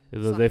 صحيح.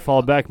 إذا they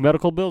fall back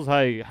medical bills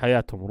هاي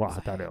حياتهم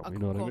راحت عليهم.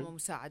 أكو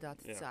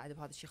مساعدات تساعد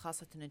بهذا الشيء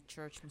خاصة إن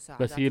الchurch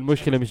مساعدات. بس هي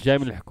المشكلة مش جاي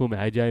من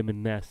الحكومة هاي جاي من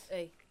الناس.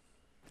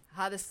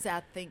 هذا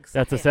sad thing.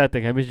 That's a sad thing.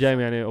 هاي مش جاي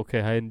يعني أوكي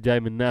هاي جاي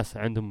من الناس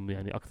عندهم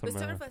يعني أكثر بس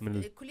تعرف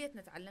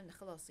كليتنا تعلمنا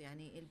خلاص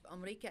يعني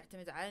بأمريكا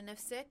اعتمد على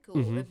نفسك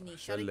وابني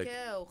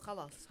شركة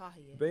وخلاص ها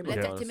هي لا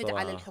تعتمد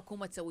على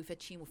الحكومة تسوي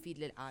فد شيء مفيد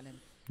للعالم.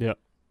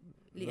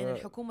 لأن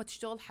الحكومة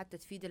تشتغل حتى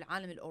تفيد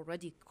العالم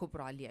الأوريدي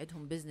كبرى اللي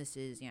عندهم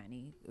businesses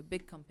يعني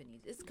big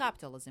companies. It's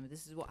capitalism.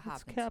 This is what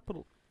happens. It's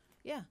capital.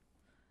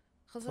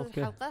 خلصت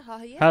الحلقة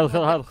ها هي.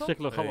 هذا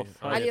شكله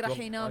خلص. علي راح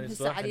ينام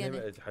هسه علي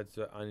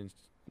أنا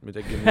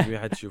متأكد إني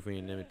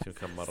حتشوفين نمت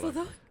كم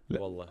مرة.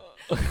 والله.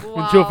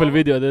 نشوف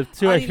الفيديو ده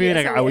تسوي ايش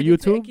فينك على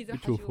يوتيوب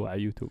بتشوفه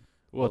على يوتيوب.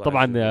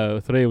 وطبعا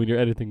ثري when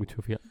you're editing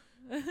بتشوفيها.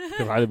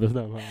 شوف علي بس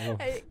نام.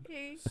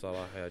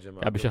 صراحة يا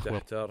جماعة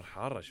تحتار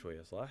حارة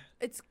شوية صح؟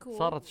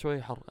 صارت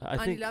شوي حر.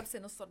 أنا لابسة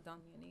نص ردان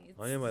يعني.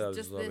 أنا ما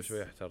لابسة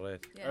شوي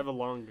احتريت.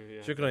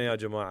 Yeah. شكرا يا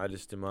جماعة على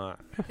الاستماع.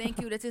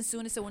 Thank you. لا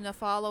تنسون تسوون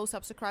follow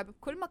subscribe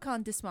بكل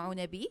مكان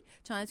تسمعونا بيه.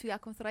 كانت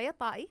وياكم ثريا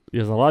الطائي.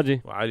 يا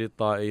زراجي. وعلي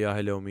الطائي يا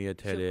هلا ومية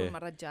هلا. نشوفكم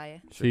المرة الجاية.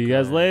 See you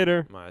guys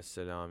later. مع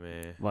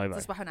السلامة. باي باي.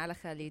 تصبحون على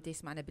خير اللي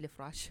يسمعنا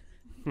بالفراش.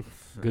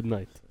 Good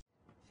night.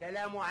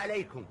 السلام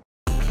عليكم.